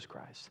Jesus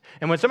Christ.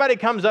 And when somebody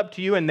comes up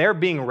to you and they're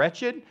being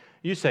wretched,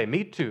 you say,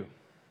 me too,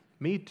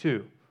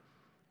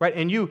 right?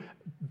 And you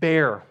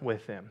bear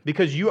with them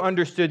because you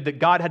understood that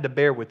God had to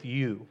bear with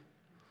you.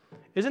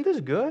 Isn't this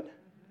good?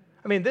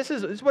 I mean, this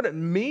is what it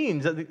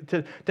means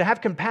to have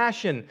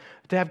compassion,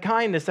 to have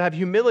kindness, to have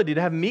humility,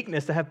 to have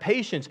meekness, to have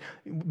patience.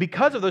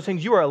 Because of those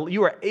things, you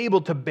are able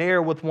to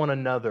bear with one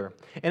another.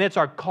 And it's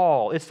our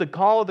call. It's the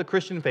call of the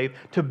Christian faith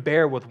to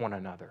bear with one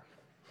another.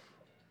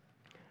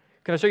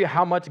 Can I show you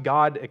how much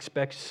God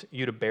expects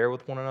you to bear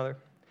with one another?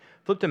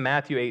 Flip to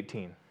Matthew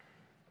 18.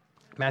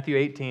 Matthew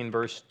 18,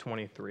 verse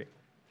 23.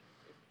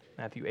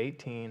 Matthew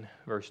 18,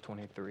 verse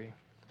 23.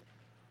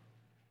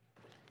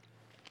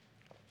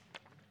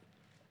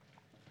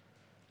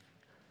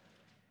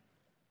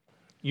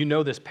 You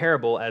know this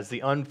parable as the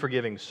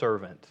unforgiving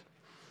servant.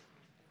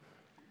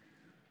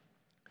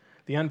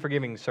 The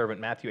unforgiving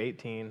servant, Matthew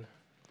 18,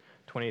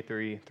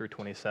 23 through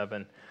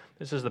 27.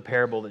 This is the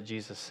parable that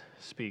Jesus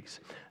speaks.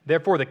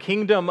 Therefore, the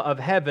kingdom of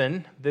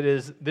heaven,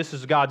 this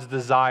is God's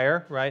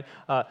desire, right?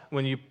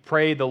 When you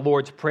pray the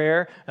Lord's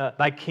Prayer,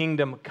 thy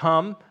kingdom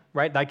come,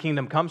 right? Thy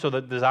kingdom come. So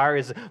the desire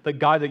is that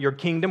God, that your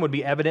kingdom would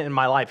be evident in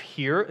my life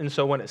here. And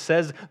so when it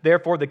says,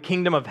 therefore, the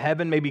kingdom of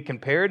heaven may be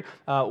compared,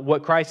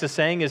 what Christ is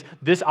saying is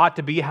this ought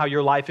to be how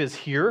your life is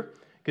here.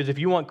 Because if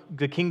you want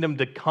the kingdom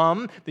to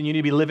come, then you need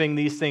to be living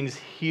these things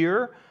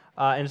here.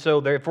 And so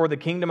therefore, the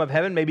kingdom of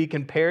heaven may be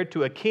compared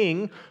to a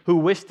king who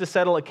wished to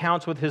settle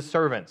accounts with his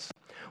servants.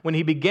 When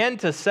he began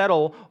to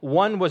settle,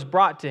 one was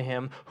brought to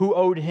him who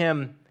owed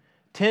him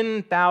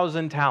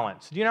 10,000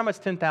 talents. Do you know how much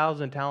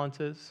 10,000 talents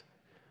is?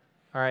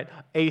 All right,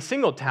 a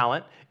single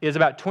talent is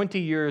about 20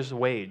 years'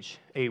 wage,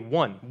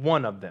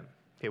 one of them.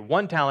 Okay,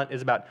 one talent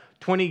is about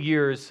 20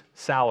 years'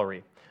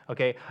 salary.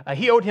 Okay,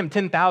 he owed him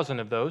 10,000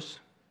 of those.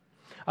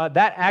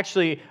 That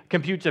actually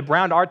computes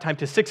around our time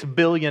to $6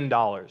 billion.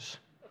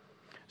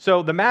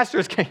 So the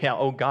master's, yeah,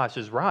 oh gosh,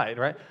 is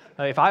right?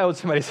 If I owed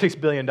somebody $6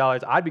 billion,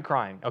 I'd be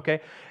crying, okay?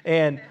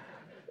 And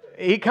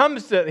he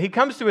comes to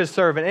his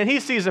servant, and he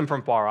sees him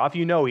from far off.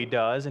 You know he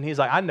does. And he's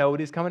like, I know what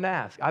he's coming to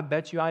ask. I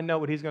bet you I know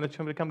what he's going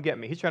to come get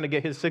me. He's trying to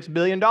get his $6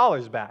 billion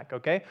back,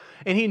 okay?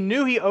 And he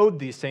knew he owed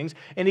these things.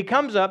 And he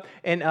comes up,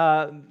 and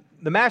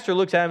the master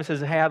looks at him and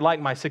says, hey, I'd like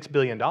my $6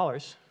 billion.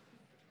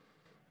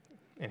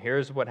 And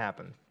here's what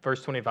happened.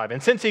 Verse 25.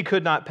 And since he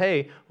could not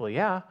pay, well,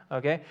 yeah,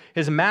 okay,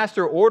 his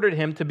master ordered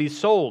him to be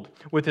sold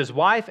with his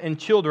wife and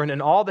children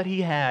and all that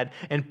he had,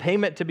 and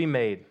payment to be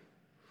made.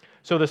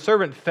 So the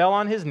servant fell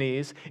on his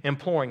knees,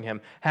 imploring him,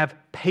 have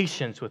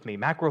patience with me,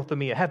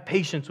 macrothumia, have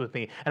patience with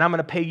me, and I'm going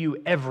to pay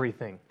you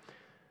everything.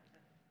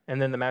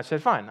 And then the master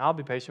said, fine, I'll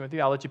be patient with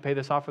you. I'll let you pay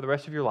this off for the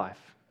rest of your life.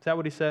 Is that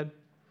what he said?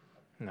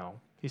 No.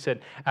 He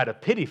said, out of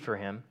pity for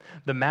him,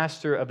 the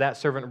master of that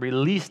servant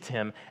released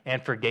him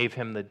and forgave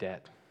him the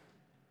debt.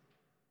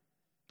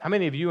 How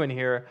many of you in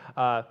here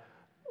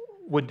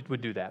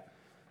would do that?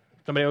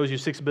 Somebody owes you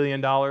 $6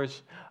 billion,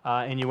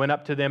 and you went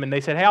up to them, and they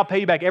said, hey, I'll pay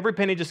you back every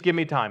penny, just give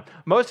me time.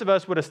 Most of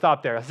us would have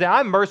stopped there. I said,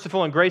 I'm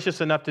merciful and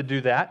gracious enough to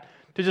do that,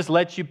 to just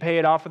let you pay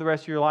it off for the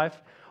rest of your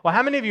life. Well,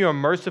 how many of you are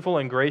merciful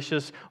and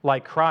gracious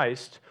like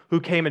Christ, who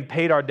came and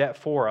paid our debt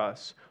for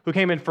us, who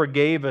came and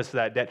forgave us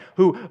that debt,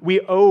 who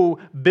we owe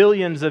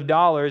billions of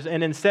dollars,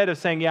 and instead of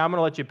saying, yeah, I'm going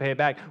to let you pay it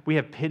back, we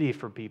have pity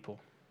for people.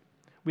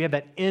 We have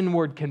that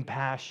inward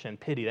compassion,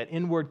 pity, that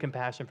inward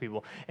compassion for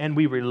people, and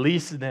we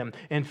released them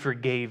and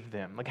forgave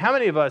them. Like, how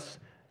many of us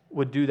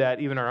would do that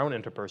even in our own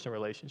interpersonal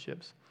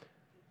relationships?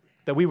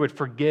 That we would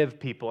forgive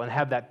people and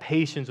have that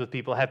patience with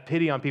people, have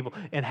pity on people,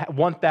 and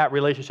want that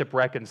relationship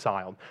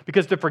reconciled.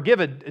 Because to forgive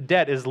a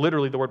debt is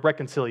literally the word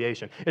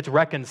reconciliation. It's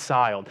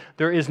reconciled.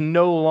 There is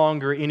no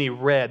longer any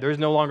red. There is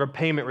no longer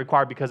payment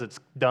required because it's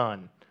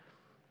done.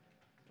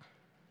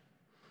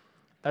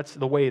 That's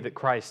the way that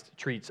Christ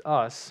treats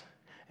us,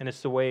 and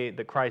it's the way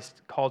that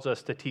Christ calls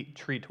us to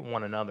treat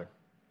one another.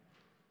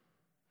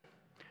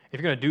 If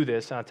you're going to do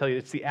this, and I'll tell you,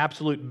 it's the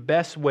absolute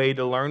best way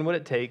to learn what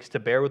it takes to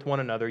bear with one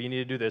another. You need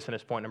to do this, and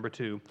it's point number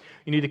 2.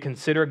 You need to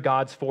consider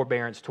God's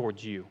forbearance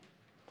towards you.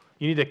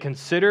 You need to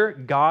consider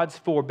God's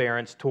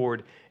forbearance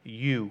toward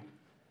you.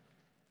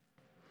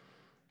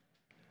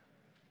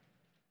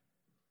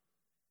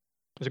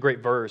 There's a great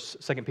verse,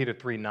 2 Peter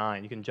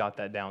 3:9. You can jot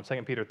that down.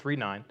 2 Peter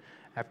 3:9.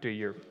 After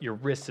your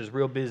wrist is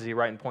real busy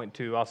writing point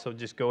 2, also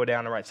just go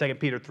down and write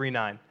 2 Peter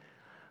 3:9.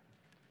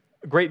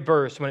 A great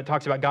verse when it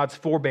talks about God's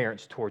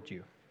forbearance toward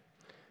you.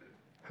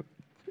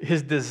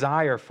 His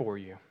desire for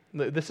you.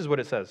 This is what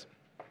it says.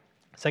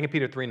 2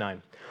 Peter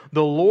 3:9.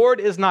 The Lord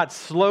is not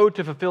slow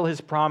to fulfill his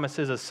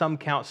promises, as some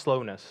count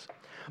slowness,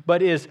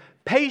 but is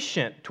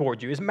patient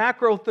toward you. Is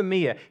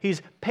macrothemia.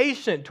 He's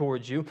patient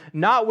towards you,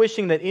 not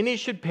wishing that any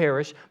should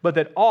perish, but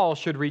that all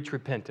should reach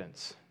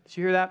repentance. Did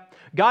you hear that?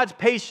 God's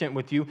patient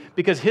with you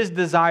because his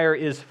desire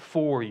is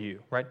for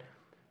you, right?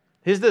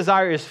 His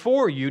desire is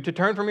for you to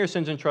turn from your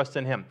sins and trust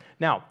in him.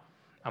 Now,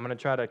 I'm going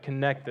to try to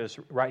connect this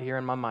right here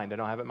in my mind. I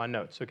don't have it in my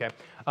notes, okay?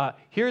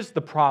 Here's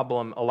the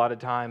problem a lot of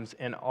times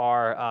in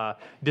our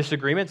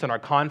disagreements, in our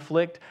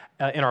conflict,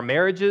 in our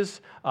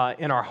marriages,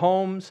 in our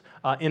homes,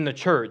 in the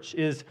church,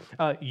 is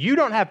you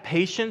don't have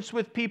patience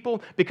with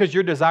people because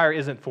your desire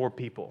isn't for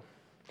people.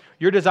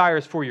 Your desire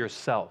is for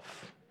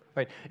yourself.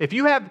 Right? If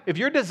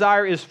your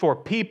desire is for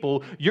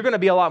people, you're going to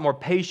be a lot more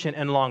patient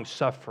and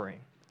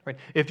long-suffering. Right?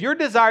 If your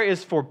desire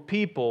is for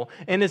people,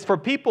 and it's for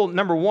people,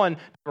 number one,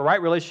 a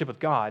right relationship with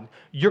God,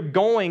 you're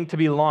going to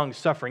be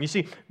long-suffering. You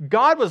see,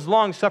 God was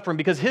long-suffering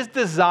because his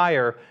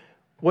desire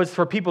was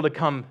for people to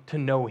come to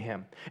know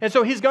him. And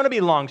so he's going to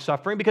be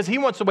long-suffering because he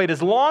wants to wait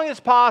as long as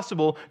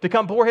possible to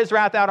come pour his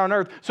wrath out on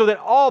earth so that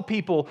all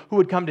people who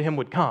would come to him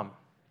would come.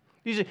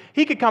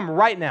 He could come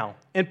right now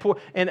and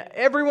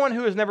everyone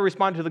who has never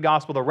responded to the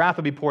gospel, the wrath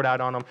would be poured out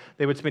on them.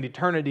 They would spend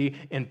eternity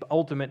in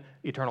ultimate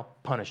eternal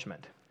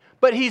punishment.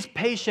 But he's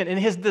patient, and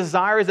his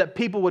desire is that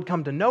people would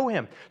come to know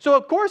him. So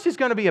of course he's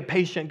going to be a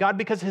patient God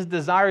because his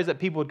desire is that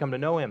people would come to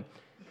know him.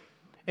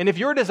 And if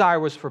your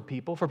desire was for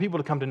people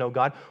to come to know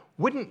God,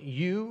 wouldn't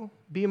you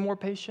be more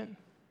patient?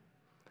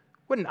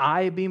 Wouldn't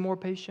I be more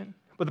patient?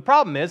 But the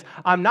problem is,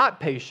 I'm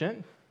not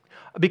patient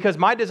because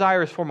my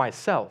desire is for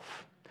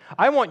myself.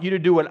 I want you to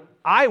do what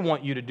I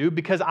want you to do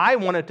because I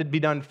want it to be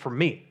done for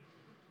me.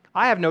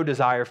 I have no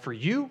desire for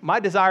you. My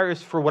desire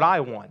is for what I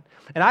want.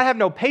 And I have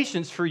no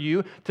patience for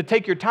you to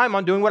take your time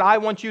on doing what I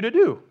want you to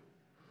do.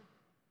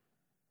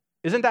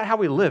 Isn't that how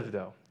we live,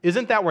 though?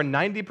 Isn't that where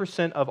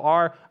 100%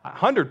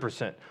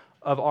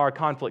 of our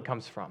conflict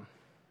comes from?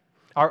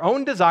 Our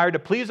own desire to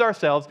please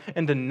ourselves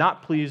and to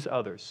not please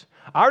others.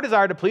 Our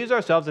desire to please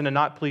ourselves and to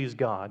not please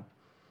God.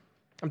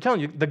 I'm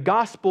telling you, the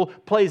gospel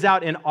plays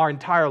out in our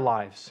entire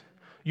lives.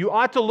 You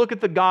ought to look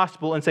at the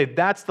gospel and say,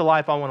 that's the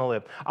life I want to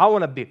live. I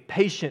want to be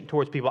patient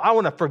towards people. I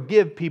want to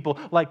forgive people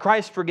like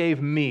Christ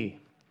forgave me.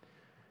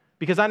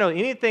 Because I know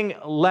anything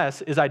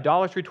less is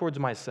idolatry towards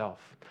myself.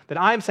 That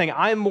I'm saying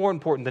I'm more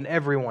important than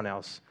everyone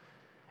else.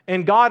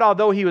 And God,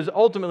 although he was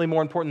ultimately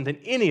more important than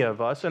any of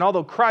us, and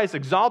although Christ,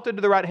 exalted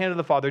to the right hand of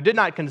the Father, did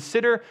not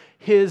consider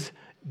his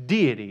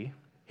deity,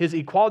 his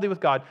equality with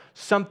God,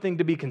 something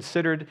to be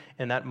considered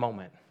in that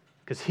moment.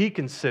 Because he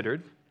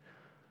considered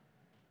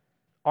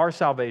our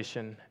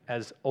salvation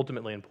as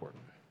ultimately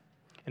important.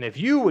 And if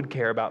you would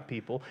care about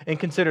people and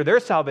consider their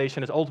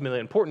salvation as ultimately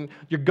important,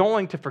 you're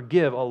going to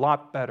forgive a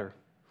lot better.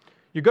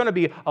 You're going to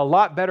be a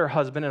lot better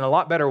husband and a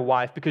lot better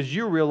wife because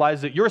you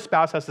realize that your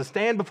spouse has to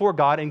stand before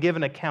God and give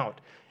an account.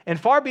 And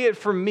far be it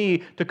from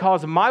me to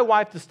cause my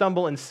wife to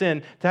stumble and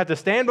sin, to have to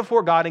stand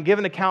before God and give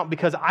an account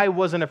because I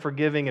wasn't a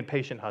forgiving and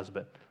patient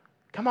husband.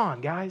 Come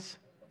on, guys.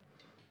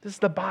 This is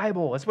the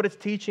Bible. That's what it's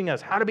teaching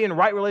us, how to be in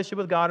right relationship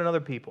with God and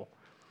other people.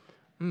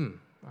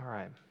 All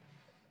right.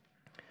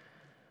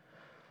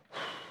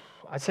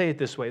 I'd say it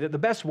this way, that the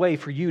best way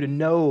for you to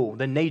know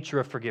the nature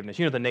of forgiveness,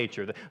 you know the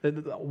nature,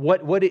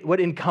 what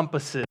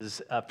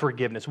encompasses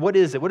forgiveness, what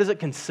is it? What does it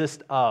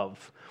consist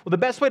of? Well, the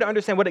best way to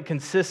understand what it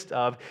consists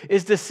of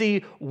is to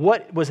see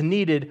what was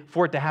needed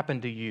for it to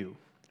happen to you,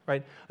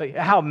 right? Like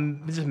how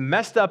just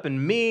messed up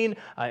and mean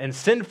and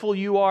sinful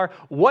you are.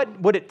 What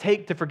would it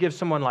take to forgive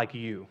someone like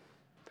you?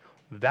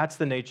 That's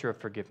the nature of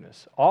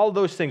forgiveness. All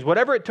those things,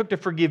 whatever it took to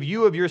forgive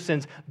you of your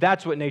sins,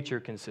 that's what nature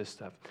consists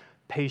of.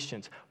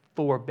 Patience,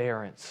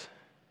 forbearance,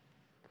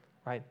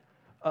 right?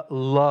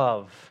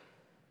 Love,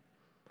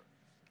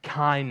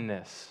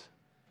 kindness.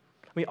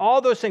 I mean,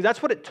 all those things,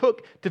 that's what it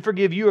took to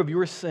forgive you of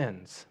your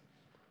sins.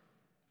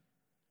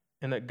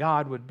 and that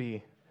God would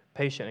be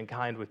patient and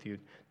kind with you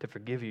to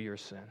forgive you your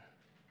sin.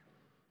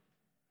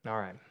 All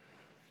right.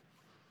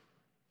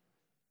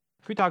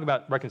 If we talk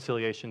about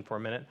reconciliation for a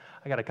minute,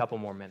 I got a couple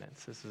more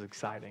minutes. This is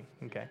exciting.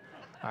 Okay.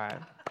 All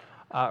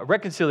right.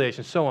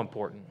 Reconciliation is so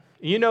important.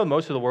 You know,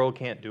 most of the world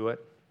can't do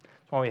it.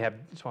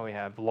 That's why we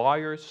have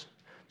lawyers.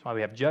 That's why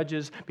we have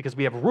judges, because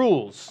we have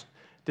rules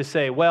to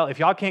say, well, if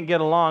y'all can't get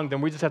along, then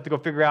we just have to go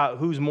figure out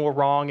who's more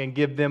wrong and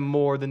give them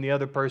more than the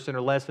other person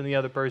or less than the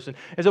other person.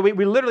 And so we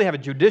literally have a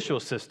judicial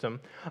system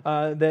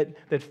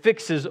that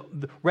fixes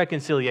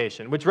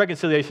reconciliation, which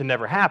reconciliation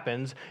never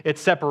happens.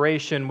 It's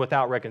separation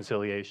without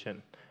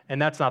reconciliation.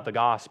 And that's not the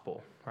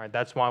gospel. Right?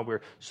 That's why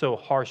we're so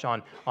harsh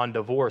on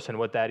divorce and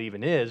what that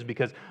even is,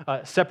 because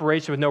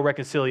separation with no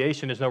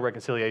reconciliation is no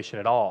reconciliation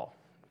at all.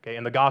 Okay?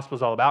 And the gospel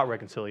is all about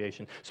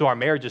reconciliation. So our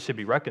marriages should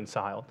be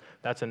reconciled.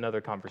 That's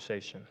another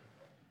conversation.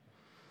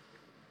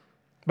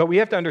 But we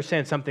have to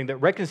understand something, that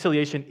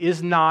reconciliation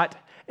is not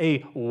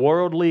a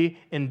worldly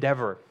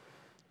endeavor.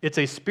 It's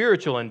a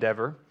spiritual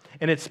endeavor,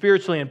 and it's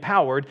spiritually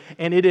empowered,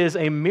 and it is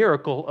a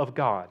miracle of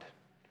God.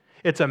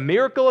 It's a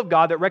miracle of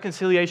God that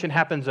reconciliation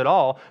happens at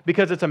all,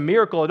 because it's a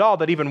miracle at all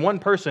that even one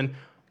person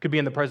could be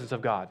in the presence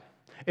of God.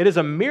 It is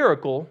a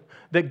miracle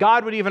that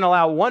God would even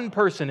allow one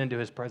person into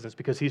his presence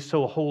because he's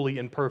so holy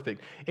and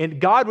perfect. And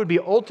God would be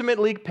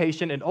ultimately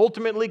patient and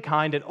ultimately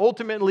kind and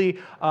ultimately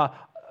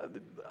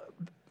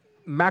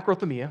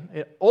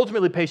macrothumia,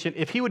 ultimately patient,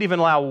 if he would even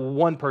allow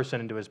one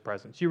person into his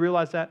presence. You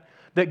realize that?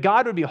 That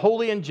God would be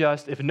holy and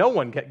just if no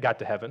one got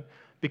to heaven,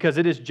 because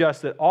it is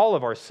just that all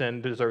of our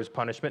sin deserves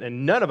punishment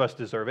and none of us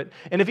deserve it.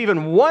 And if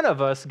even one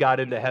of us got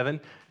into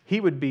heaven,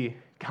 he would be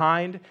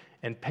kind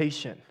and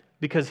patient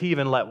because he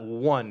even let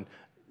one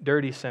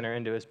dirty sinner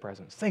into his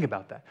presence. Think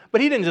about that.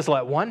 But he didn't just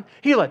let one,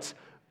 he lets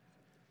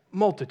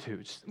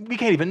multitudes. We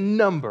can't even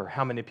number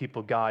how many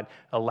people God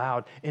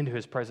allowed into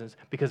his presence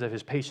because of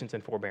his patience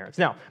and forbearance.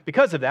 Now,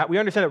 because of that, we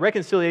understand that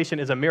reconciliation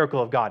is a miracle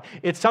of God.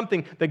 It's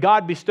something that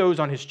God bestows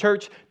on his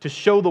church to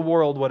show the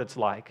world what it's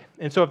like.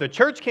 And so if the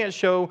church can't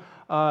show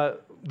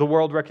the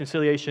world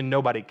reconciliation,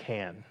 nobody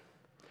can.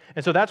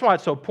 And so that's why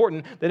it's so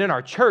important that in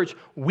our church,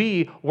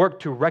 we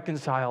work to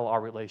reconcile our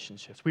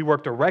relationships. We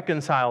work to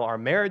reconcile our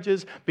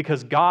marriages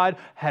because God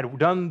had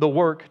done the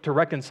work to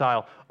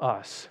reconcile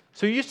us.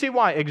 So you see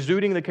why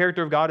exuding the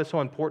character of God is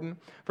so important?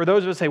 For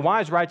those of us who say, why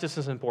is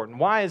righteousness important?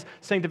 Why is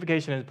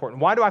sanctification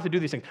important? Why do I have to do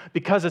these things?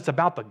 Because it's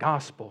about the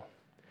gospel.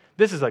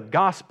 This is a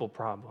gospel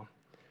problem.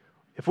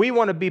 If we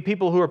want to be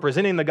people who are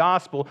presenting the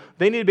gospel,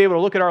 they need to be able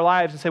to look at our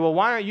lives and say, well,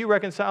 why aren't you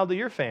reconciled to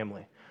your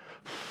family?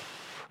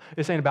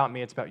 This ain't about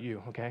me, it's about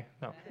you, okay?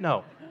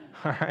 No.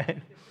 All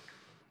right?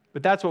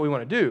 But that's what we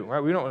want to do,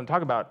 right? We don't want to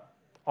talk about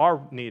our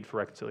need for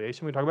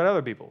reconciliation. We talk about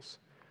other people's.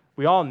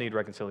 We all need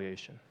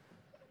reconciliation.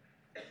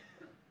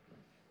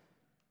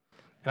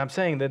 And I'm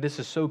saying that this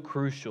is so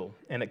crucial.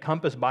 And at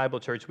Compass Bible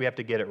Church, we have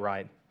to get it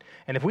right.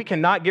 And if we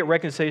cannot get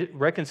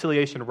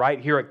reconciliation right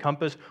here at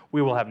Compass,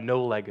 we will have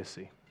no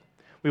legacy.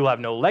 We will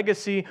have no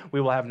legacy. We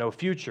will have no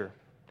future.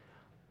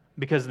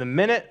 Because the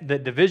minute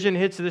that division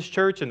hits this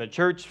church and the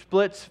church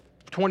splits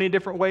 20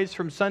 different ways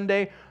from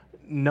Sunday,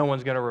 no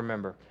one's going to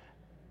remember.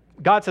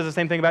 God says the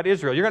same thing about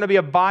Israel. You're going to be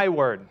a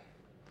byword.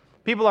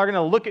 People are going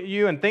to look at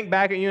you and think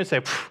back at you and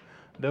say,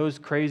 those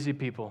crazy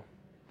people.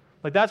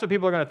 Like that's what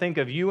people are going to think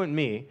of you and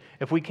me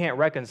if we can't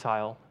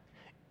reconcile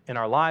in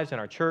our lives, in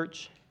our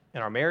church,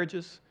 in our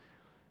marriages.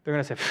 They're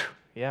going to say,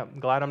 yeah, I'm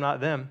glad I'm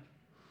not them.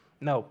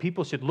 No,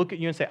 people should look at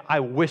you and say, I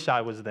wish I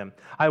was them.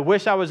 I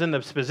wish I was in the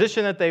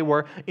position that they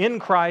were in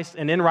Christ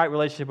and in right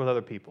relationship with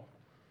other people.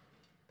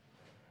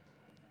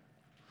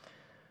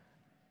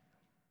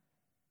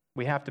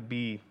 We have to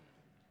be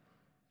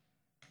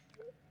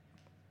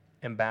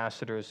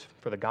ambassadors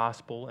for the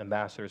gospel,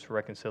 ambassadors for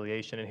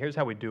reconciliation. And here's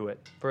how we do it.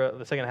 For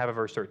the second half of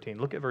verse 13.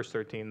 Look at verse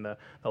 13, the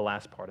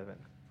last part of it.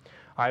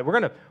 All right,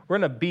 we're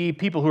gonna be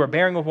people who are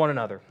bearing with one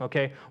another,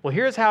 okay? Well,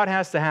 here's how it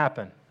has to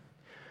happen.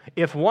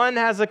 If one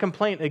has a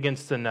complaint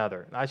against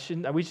another,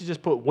 we should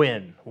just put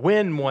when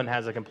one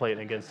has a complaint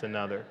against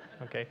another,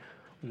 okay?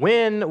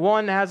 When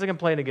one has a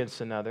complaint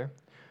against another,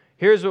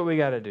 here's what we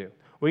got to do.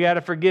 We got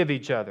to forgive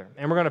each other.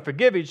 And we're going to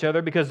forgive each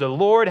other because the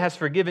Lord has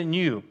forgiven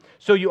you.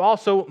 So you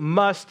also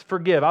must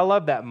forgive. I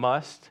love that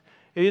must.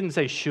 It didn't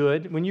say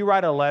should. When you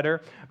write a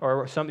letter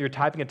or something, you're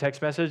typing a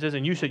text message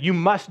and you say, you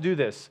must do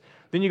this.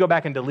 Then you go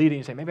back and delete it and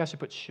you say, maybe I should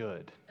put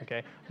should.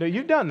 Okay? No,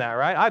 you've done that,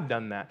 right? I've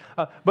done that.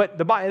 But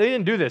they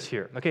didn't do this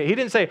here. Okay? He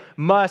didn't say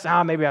must,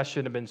 maybe I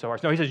shouldn't have been so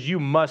harsh. No, he says you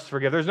must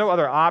forgive. There's no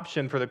other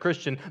option for the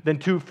Christian than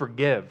to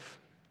forgive.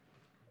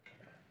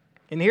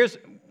 And here's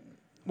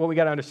what we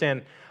got to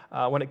understand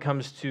when it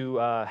comes to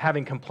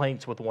having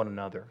complaints with one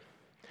another.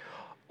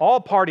 All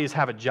parties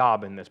have a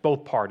job in this,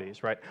 both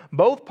parties, right?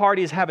 Both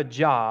parties have a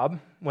job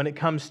when it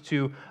comes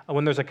to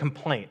when there's a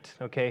complaint,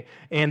 okay?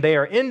 And they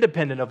are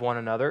independent of one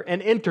another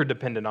and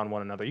interdependent on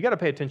one another. You got to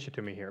pay attention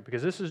to me here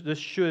because this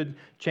should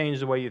change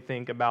the way you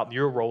think about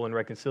your role in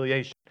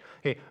reconciliation.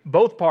 Okay,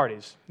 both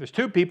parties, there's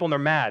two people and they're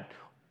mad.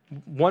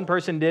 One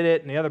person did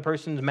it and the other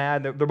person's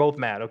mad. They're both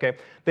mad, okay?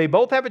 They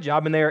both have a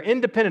job and they are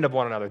independent of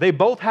one another. They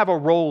both have a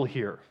role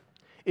here.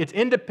 It's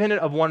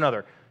independent of one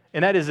another.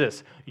 And that is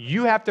this.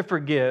 You have to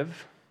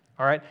forgive,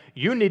 all right?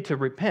 You need to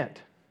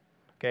repent,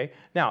 okay?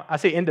 Now, I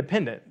say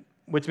independent,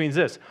 which means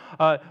this.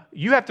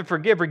 You have to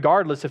forgive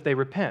regardless if they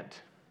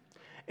repent.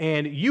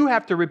 And you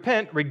have to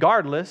repent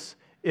regardless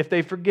if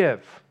they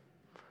forgive.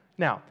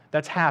 Now,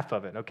 that's half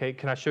of it, okay?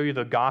 Can I show you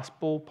the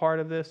gospel part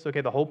of this?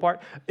 Okay, the whole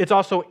part? It's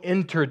also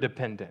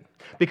interdependent.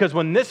 Because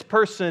when this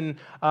person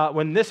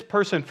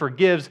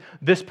forgives,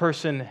 this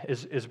person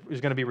is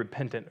going to be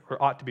repentant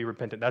or ought to be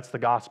repentant. That's the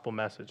gospel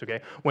message,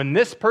 okay? When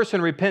this person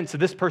repents,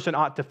 this person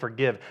ought to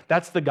forgive.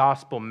 That's the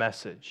gospel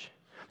message.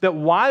 That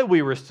while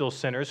we were still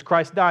sinners,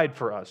 Christ died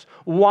for us.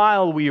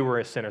 While we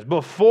were sinners,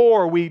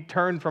 before we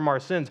turned from our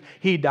sins,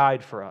 He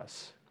died for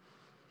us,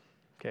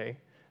 okay?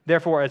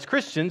 Therefore, as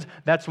Christians,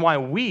 that's why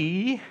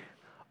we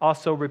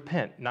also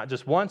repent, not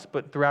just once,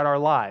 but throughout our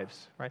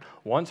lives, right?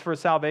 Once for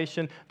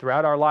salvation,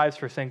 throughout our lives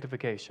for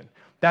sanctification.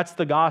 That's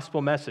the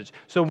gospel message.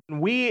 So when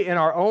we in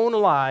our own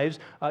lives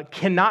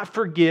cannot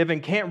forgive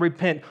and can't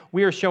repent,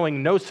 we are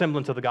showing no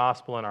semblance of the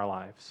gospel in our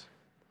lives.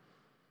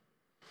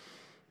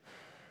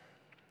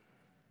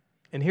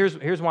 And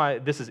here's why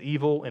this is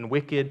evil and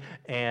wicked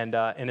and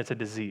it's a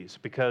disease.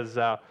 Because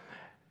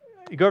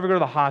you ever go to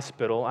the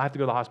hospital. I have to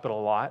go to the hospital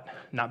a lot.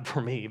 Not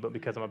for me, but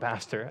because I'm a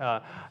pastor.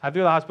 I have to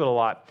go to the hospital a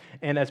lot.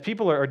 And as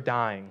people are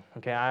dying,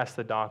 okay, I ask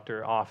the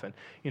doctor often,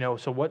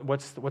 so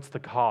what's the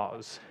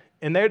cause?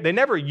 And they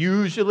never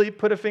usually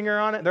put a finger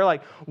on it. They're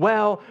like,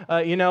 well,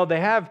 they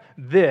have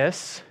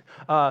this,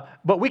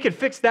 but we could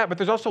fix that, but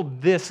there's also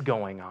this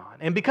going on.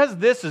 And because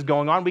this is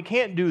going on, we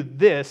can't do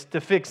this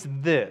to fix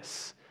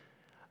this.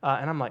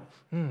 And I'm like,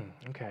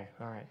 okay,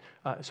 all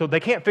right. So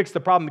they can't fix the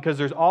problem because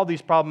there's all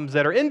these problems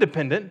that are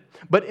independent,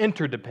 but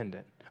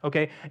interdependent,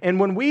 okay? And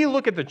when we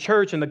look at the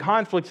church and the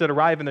conflicts that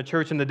arrive in the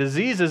church and the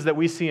diseases that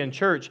we see in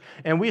church,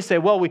 and we say,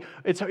 well, we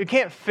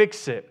can't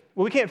fix it.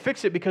 Well, we can't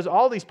fix it because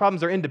all these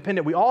problems are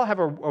independent. We all have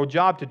a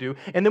job to do,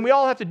 and then we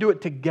all have to do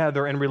it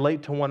together and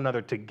relate to one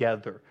another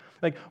together.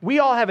 Like, we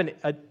all have an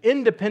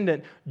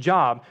independent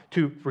job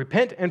to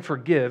repent and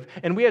forgive,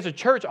 and we as a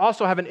church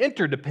also have an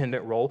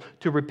interdependent role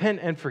to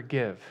repent and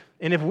forgive.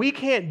 And if we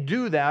can't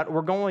do that,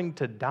 we're going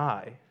to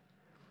die.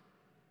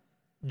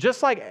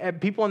 Just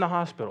like people in the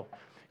hospital.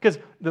 Because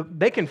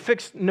they can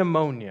fix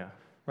pneumonia,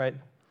 right?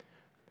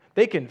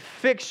 They can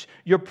fix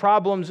your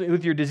problems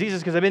with your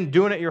diseases because they've been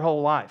doing it your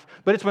whole life.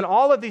 But it's when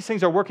all of these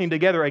things are working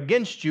together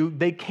against you,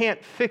 they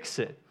can't fix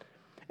it.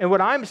 And what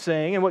I'm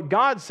saying and what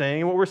God's saying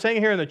and what we're saying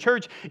here in the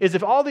church is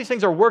if all these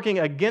things are working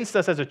against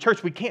us as a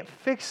church, we can't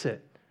fix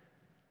it.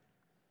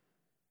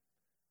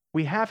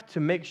 We have to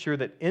make sure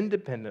that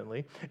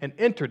independently and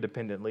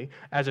interdependently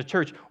as a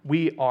church,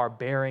 we are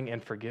bearing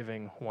and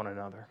forgiving one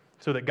another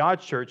so that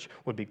God's church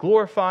would be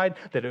glorified,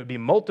 that it would be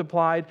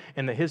multiplied,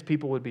 and that His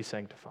people would be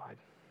sanctified.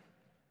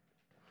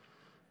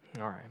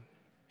 All right.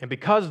 And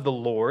because the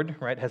Lord,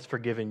 right, has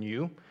forgiven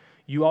you,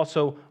 you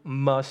also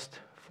must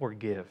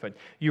forgive.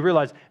 You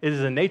realize it is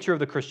the nature of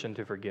the Christian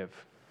to forgive.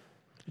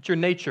 It's your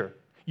nature.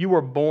 You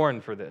were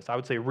born for this. I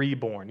would say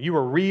reborn. You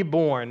were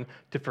reborn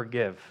to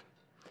forgive.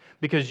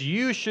 Because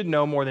you should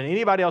know more than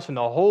anybody else in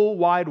the whole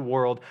wide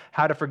world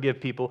how to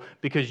forgive people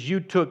because you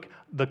took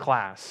the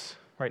class,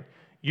 right?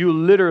 You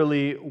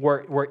literally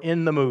were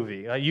in the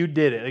movie. You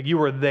did it. You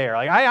were there.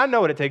 I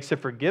know what it takes to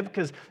forgive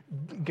because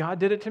God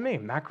did it to me.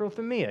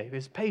 Macrothumia. He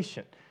was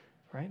patient,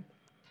 right?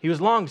 He was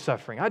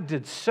long-suffering. I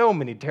did so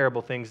many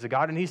terrible things to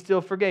God, and He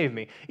still forgave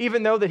me,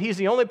 even though that He's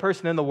the only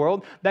person in the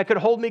world that could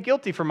hold me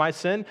guilty for my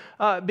sin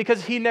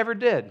because He never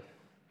did.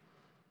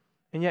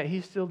 And yet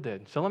He still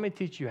did. So let me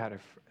teach you how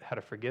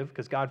to forgive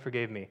because God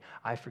forgave me.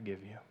 I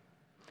forgive you.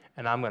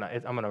 And I'm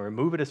gonna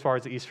remove it as far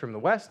as the east from the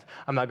west.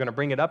 I'm not going to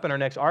bring it up in our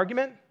next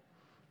argument.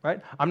 Right?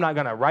 I'm not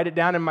going to write it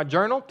down in my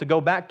journal to go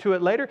back to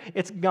it later.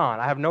 It's gone.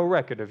 I have no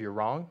record of your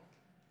wrong.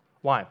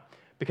 Why?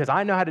 Because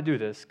I know how to do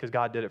this because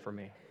God did it for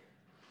me.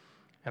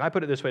 And I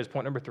put it this way as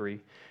point number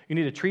 3. You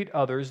need to treat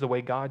others the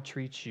way God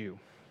treats you.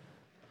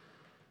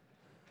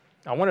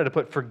 I wanted to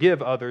put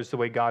forgive others the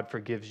way God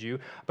forgives you,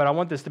 but I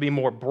want this to be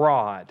more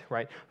broad,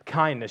 right?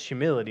 Kindness,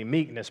 humility,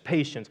 meekness,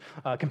 patience,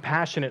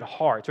 compassionate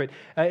hearts, right?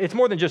 It's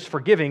more than just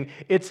forgiving.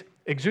 It's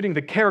exuding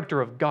the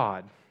character of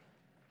God.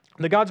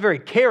 The God's very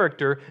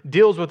character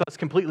deals with us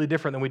completely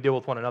different than we deal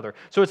with one another.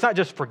 So it's not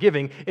just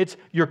forgiving, it's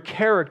your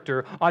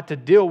character ought to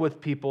deal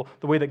with people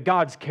the way that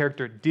God's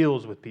character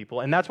deals with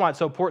people. And that's why it's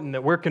so important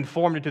that we're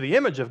conformed into the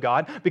image of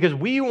God, because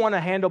we want to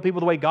handle people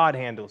the way God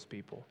handles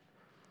people.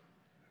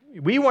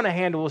 We want to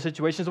handle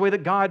situations the way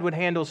that God would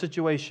handle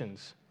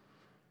situations.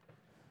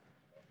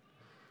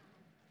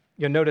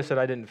 You'll notice that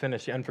I didn't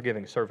finish the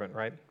unforgiving servant,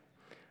 right?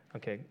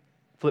 Okay,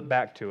 flip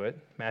back to it,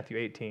 Matthew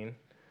 18,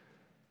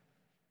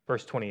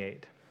 verse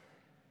 28.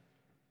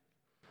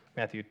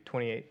 Matthew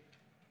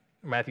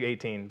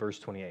 18, verse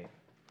 28.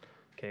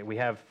 Okay, we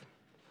have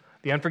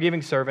the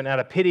unforgiving servant out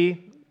of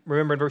pity,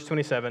 remember in verse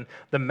 27,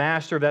 the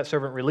master of that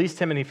servant released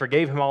him and he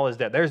forgave him all his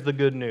debt. There's the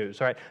good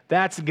news, all right?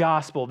 That's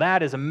gospel.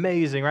 That is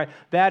amazing, right?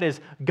 That is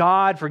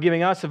God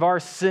forgiving us of our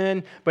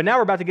sin. But now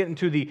we're about to get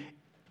into the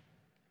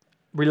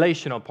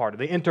relational part of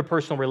the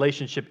interpersonal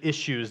relationship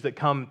issues that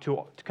come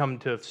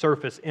to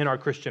surface in our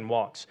Christian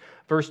walks.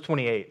 Verse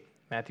 28,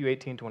 Matthew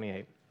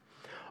 18:28.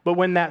 But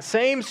when that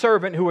same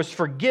servant who was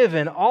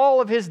forgiven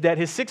all of his debt,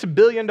 his $6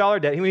 billion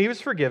debt, when he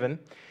was forgiven,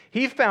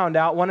 he found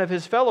out one of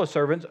his fellow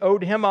servants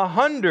owed him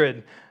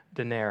 100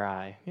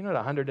 denarii. You know what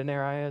 100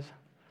 denarii is?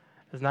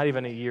 It's not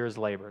even a year's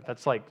labor.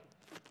 That's like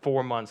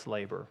 4 months'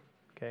 labor.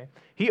 Okay,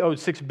 he owed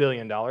 $6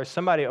 billion.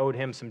 Somebody owed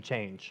him some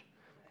change.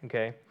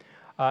 Okay.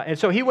 And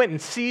so he went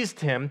and seized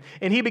him,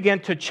 and he began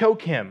to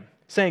choke him,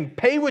 saying,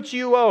 "Pay what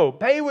you owe,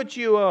 pay what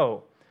you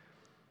owe."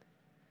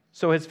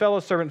 So his fellow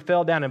servant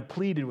fell down and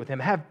pleaded with him,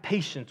 "Have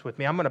patience with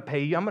me, I'm going to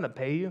pay you, I'm going to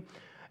pay you."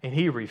 And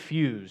he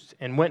refused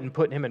and went and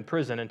put him in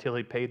prison until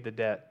he paid the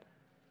debt.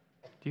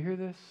 Do you hear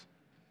this?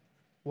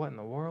 What in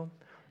the world?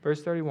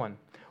 Verse 31.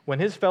 When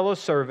his fellow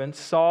servants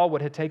saw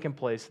what had taken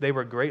place, they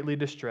were greatly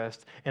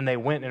distressed, and they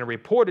went and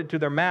reported to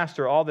their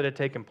master all that had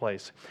taken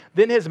place.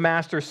 Then his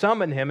master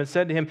summoned him and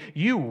said to him,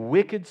 "You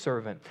wicked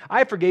servant,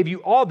 I forgave you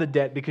all the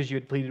debt because you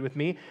had pleaded with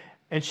me.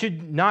 And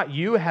should not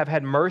you have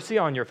had mercy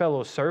on your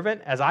fellow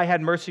servant as I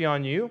had mercy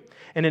on you?"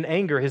 And in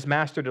anger, his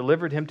master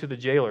delivered him to the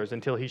jailers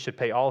until he should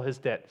pay all his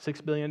debt,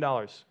 $6 billion.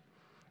 All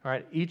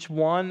right, each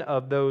one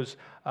of those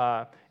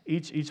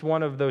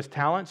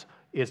talents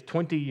is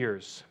 20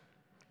 years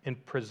in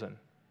prison.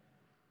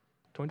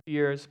 20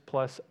 years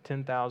plus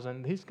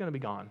 10,000. He's going to be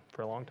gone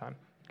for a long time.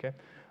 Okay,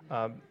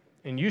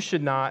 and you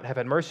should not have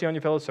had mercy on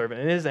your fellow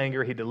servant. In his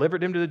anger, he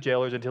delivered him to the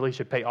jailers until he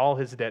should pay all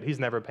his debt. He's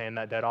never paying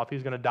that debt off.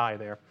 He's going to die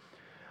there.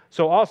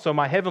 So also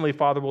my heavenly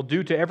Father will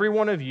do to every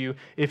one of you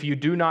if you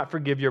do not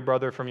forgive your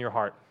brother from your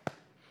heart.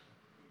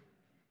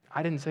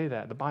 I didn't say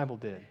that. The Bible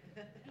did.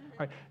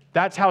 Right?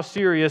 That's how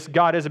serious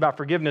God is about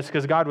forgiveness,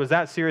 because God was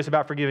that serious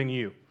about forgiving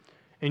you.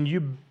 And you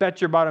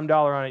bet your bottom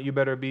dollar on it, you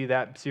better be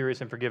that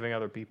serious in forgiving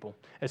other people,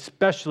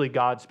 especially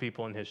God's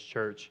people in His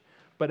church,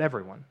 but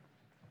everyone.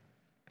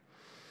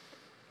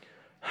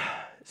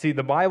 See,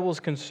 the Bible's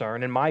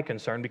concern, and my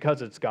concern,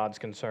 because it's God's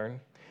concern,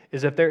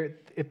 is if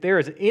there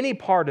is any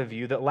part of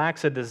you that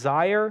lacks a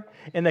desire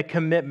and a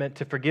commitment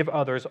to forgive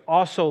others,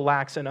 also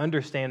lacks an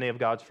understanding of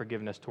God's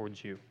forgiveness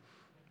towards you.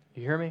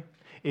 You hear me?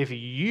 If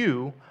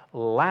you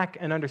lack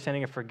an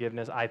understanding of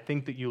forgiveness, I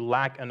think that you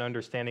lack an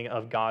understanding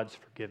of God's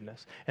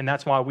forgiveness. And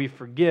that's why we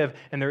forgive,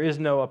 and there is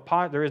no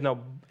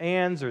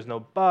ands, there's no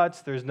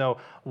buts, there's no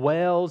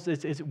wells.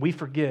 We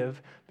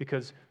forgive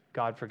because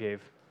God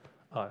forgave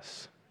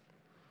us.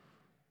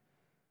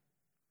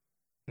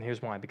 And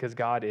here's why. Because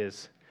God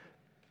is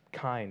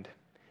kind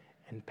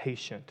and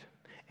patient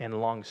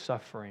and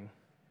long-suffering.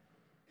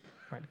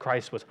 Right?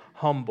 Christ was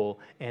humble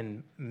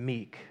and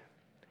meek,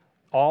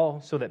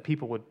 all so that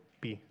people would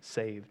be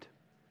saved.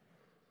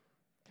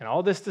 And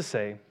all this to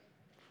say,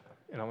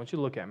 and I want you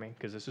to look at me,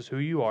 because this is who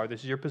you are, this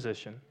is your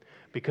position,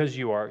 because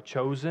you are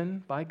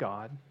chosen by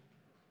God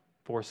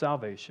for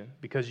salvation,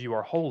 because you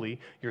are holy,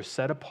 you're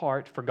set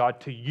apart for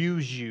God to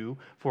use you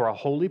for a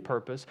holy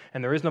purpose,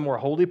 and there is no more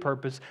holy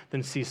purpose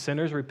than see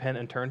sinners repent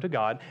and turn to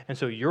God. And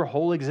so your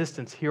whole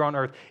existence here on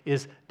earth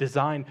is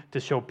designed to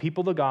show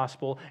people the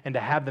gospel and to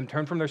have them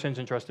turn from their sins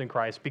and trust in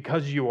Christ.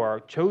 Because you are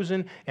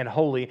chosen and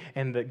holy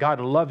and that God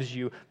loves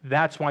you,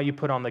 that's why you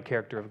put on the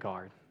character of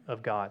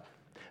God.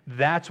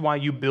 That's why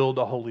you build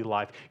a holy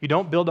life. You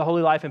don't build a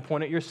holy life and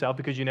point at yourself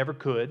because you never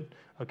could,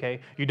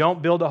 okay? You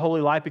don't build a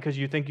holy life because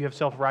you think you have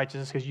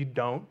self-righteousness, because you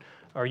don't,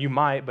 or you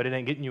might, but it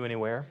ain't getting you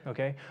anywhere,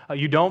 okay?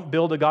 You don't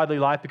build a godly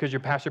life because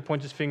your pastor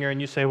points his finger and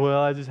you say,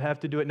 "Well, I just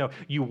have to do it." No,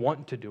 you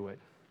want to do it.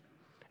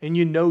 And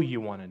you know you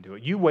want to do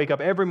it. You wake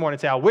up every morning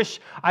and say, "I wish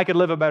I could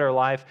live a better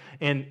life."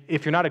 And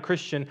if you're not a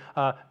Christian,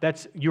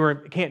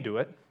 you can't do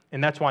it.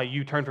 And that's why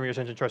you turn from your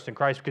sins and trust in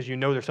Christ, because you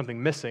know there's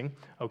something missing,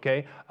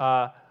 okay?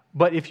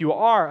 But if you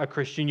are a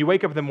Christian, you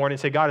wake up in the morning and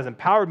say, "God has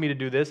empowered me to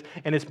do this,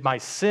 and it's my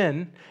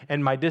sin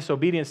and my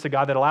disobedience to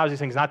God that allows these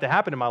things not to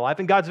happen in my life,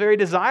 and God's very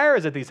desire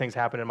is that these things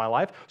happen in my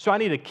life, so I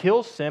need to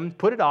kill sin,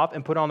 put it off,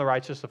 and put on the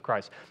righteousness of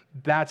Christ."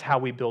 That's how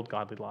we build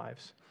godly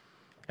lives.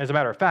 As a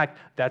matter of fact,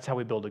 that's how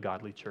we build a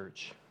godly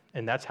church.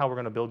 And that's how we're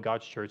going to build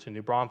God's church in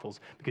New Braunfels,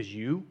 because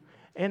you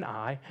and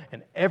I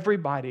and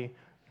everybody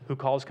who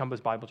calls Compass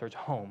Bible Church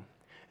home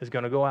is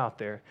going to go out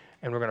there,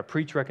 and we're going to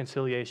preach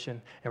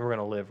reconciliation, and we're going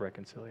to live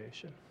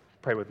reconciliation.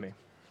 Pray with me.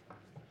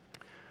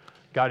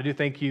 God, I do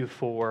thank you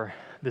for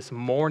this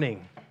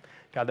morning.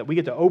 God, that we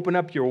get to open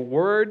up your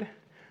word,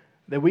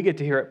 that we get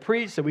to hear it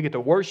preached, that we get to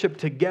worship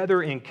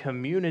together in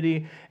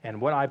community.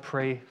 And what I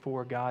pray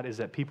for, God, is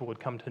that people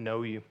would come to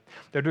know you.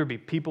 There would be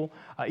people,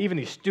 even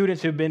these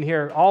students who've been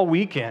here all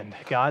weekend,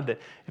 God, that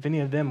if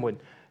any of them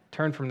would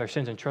turn from their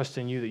sins and trust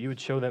in you, that you would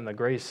show them the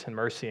grace and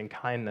mercy and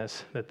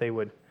kindness, that they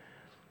would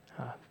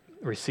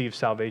receive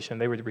salvation,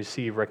 they would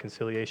receive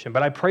reconciliation.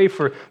 But I pray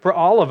for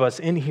all of us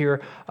in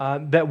here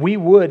that we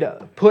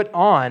would put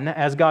on,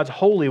 as God's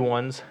holy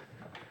ones,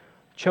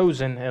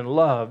 chosen and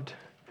loved,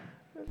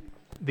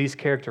 these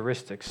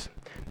characteristics,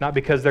 not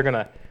because they're going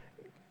to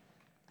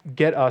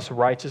get us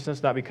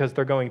righteousness, not because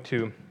they're going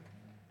to,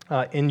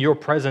 in your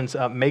presence,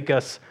 make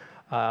us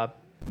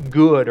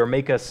good or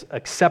make us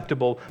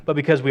acceptable, but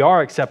because we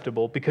are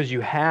acceptable, because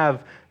you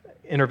have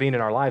intervened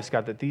in our lives,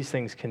 God, that these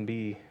things can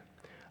be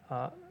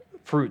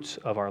fruits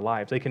of our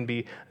lives. They can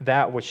be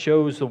that which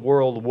shows the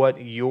world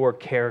what your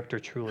character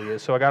truly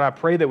is. So God, I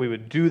pray that we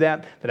would do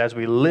that as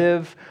we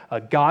live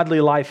a godly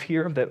life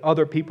here, that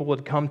other people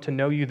would come to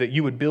know you, that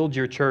you would build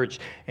your church,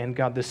 and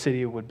God, this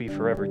city would be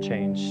forever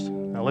changed.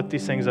 Now lift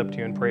these things up to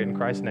you and pray it in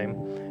Christ's name.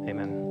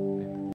 Amen.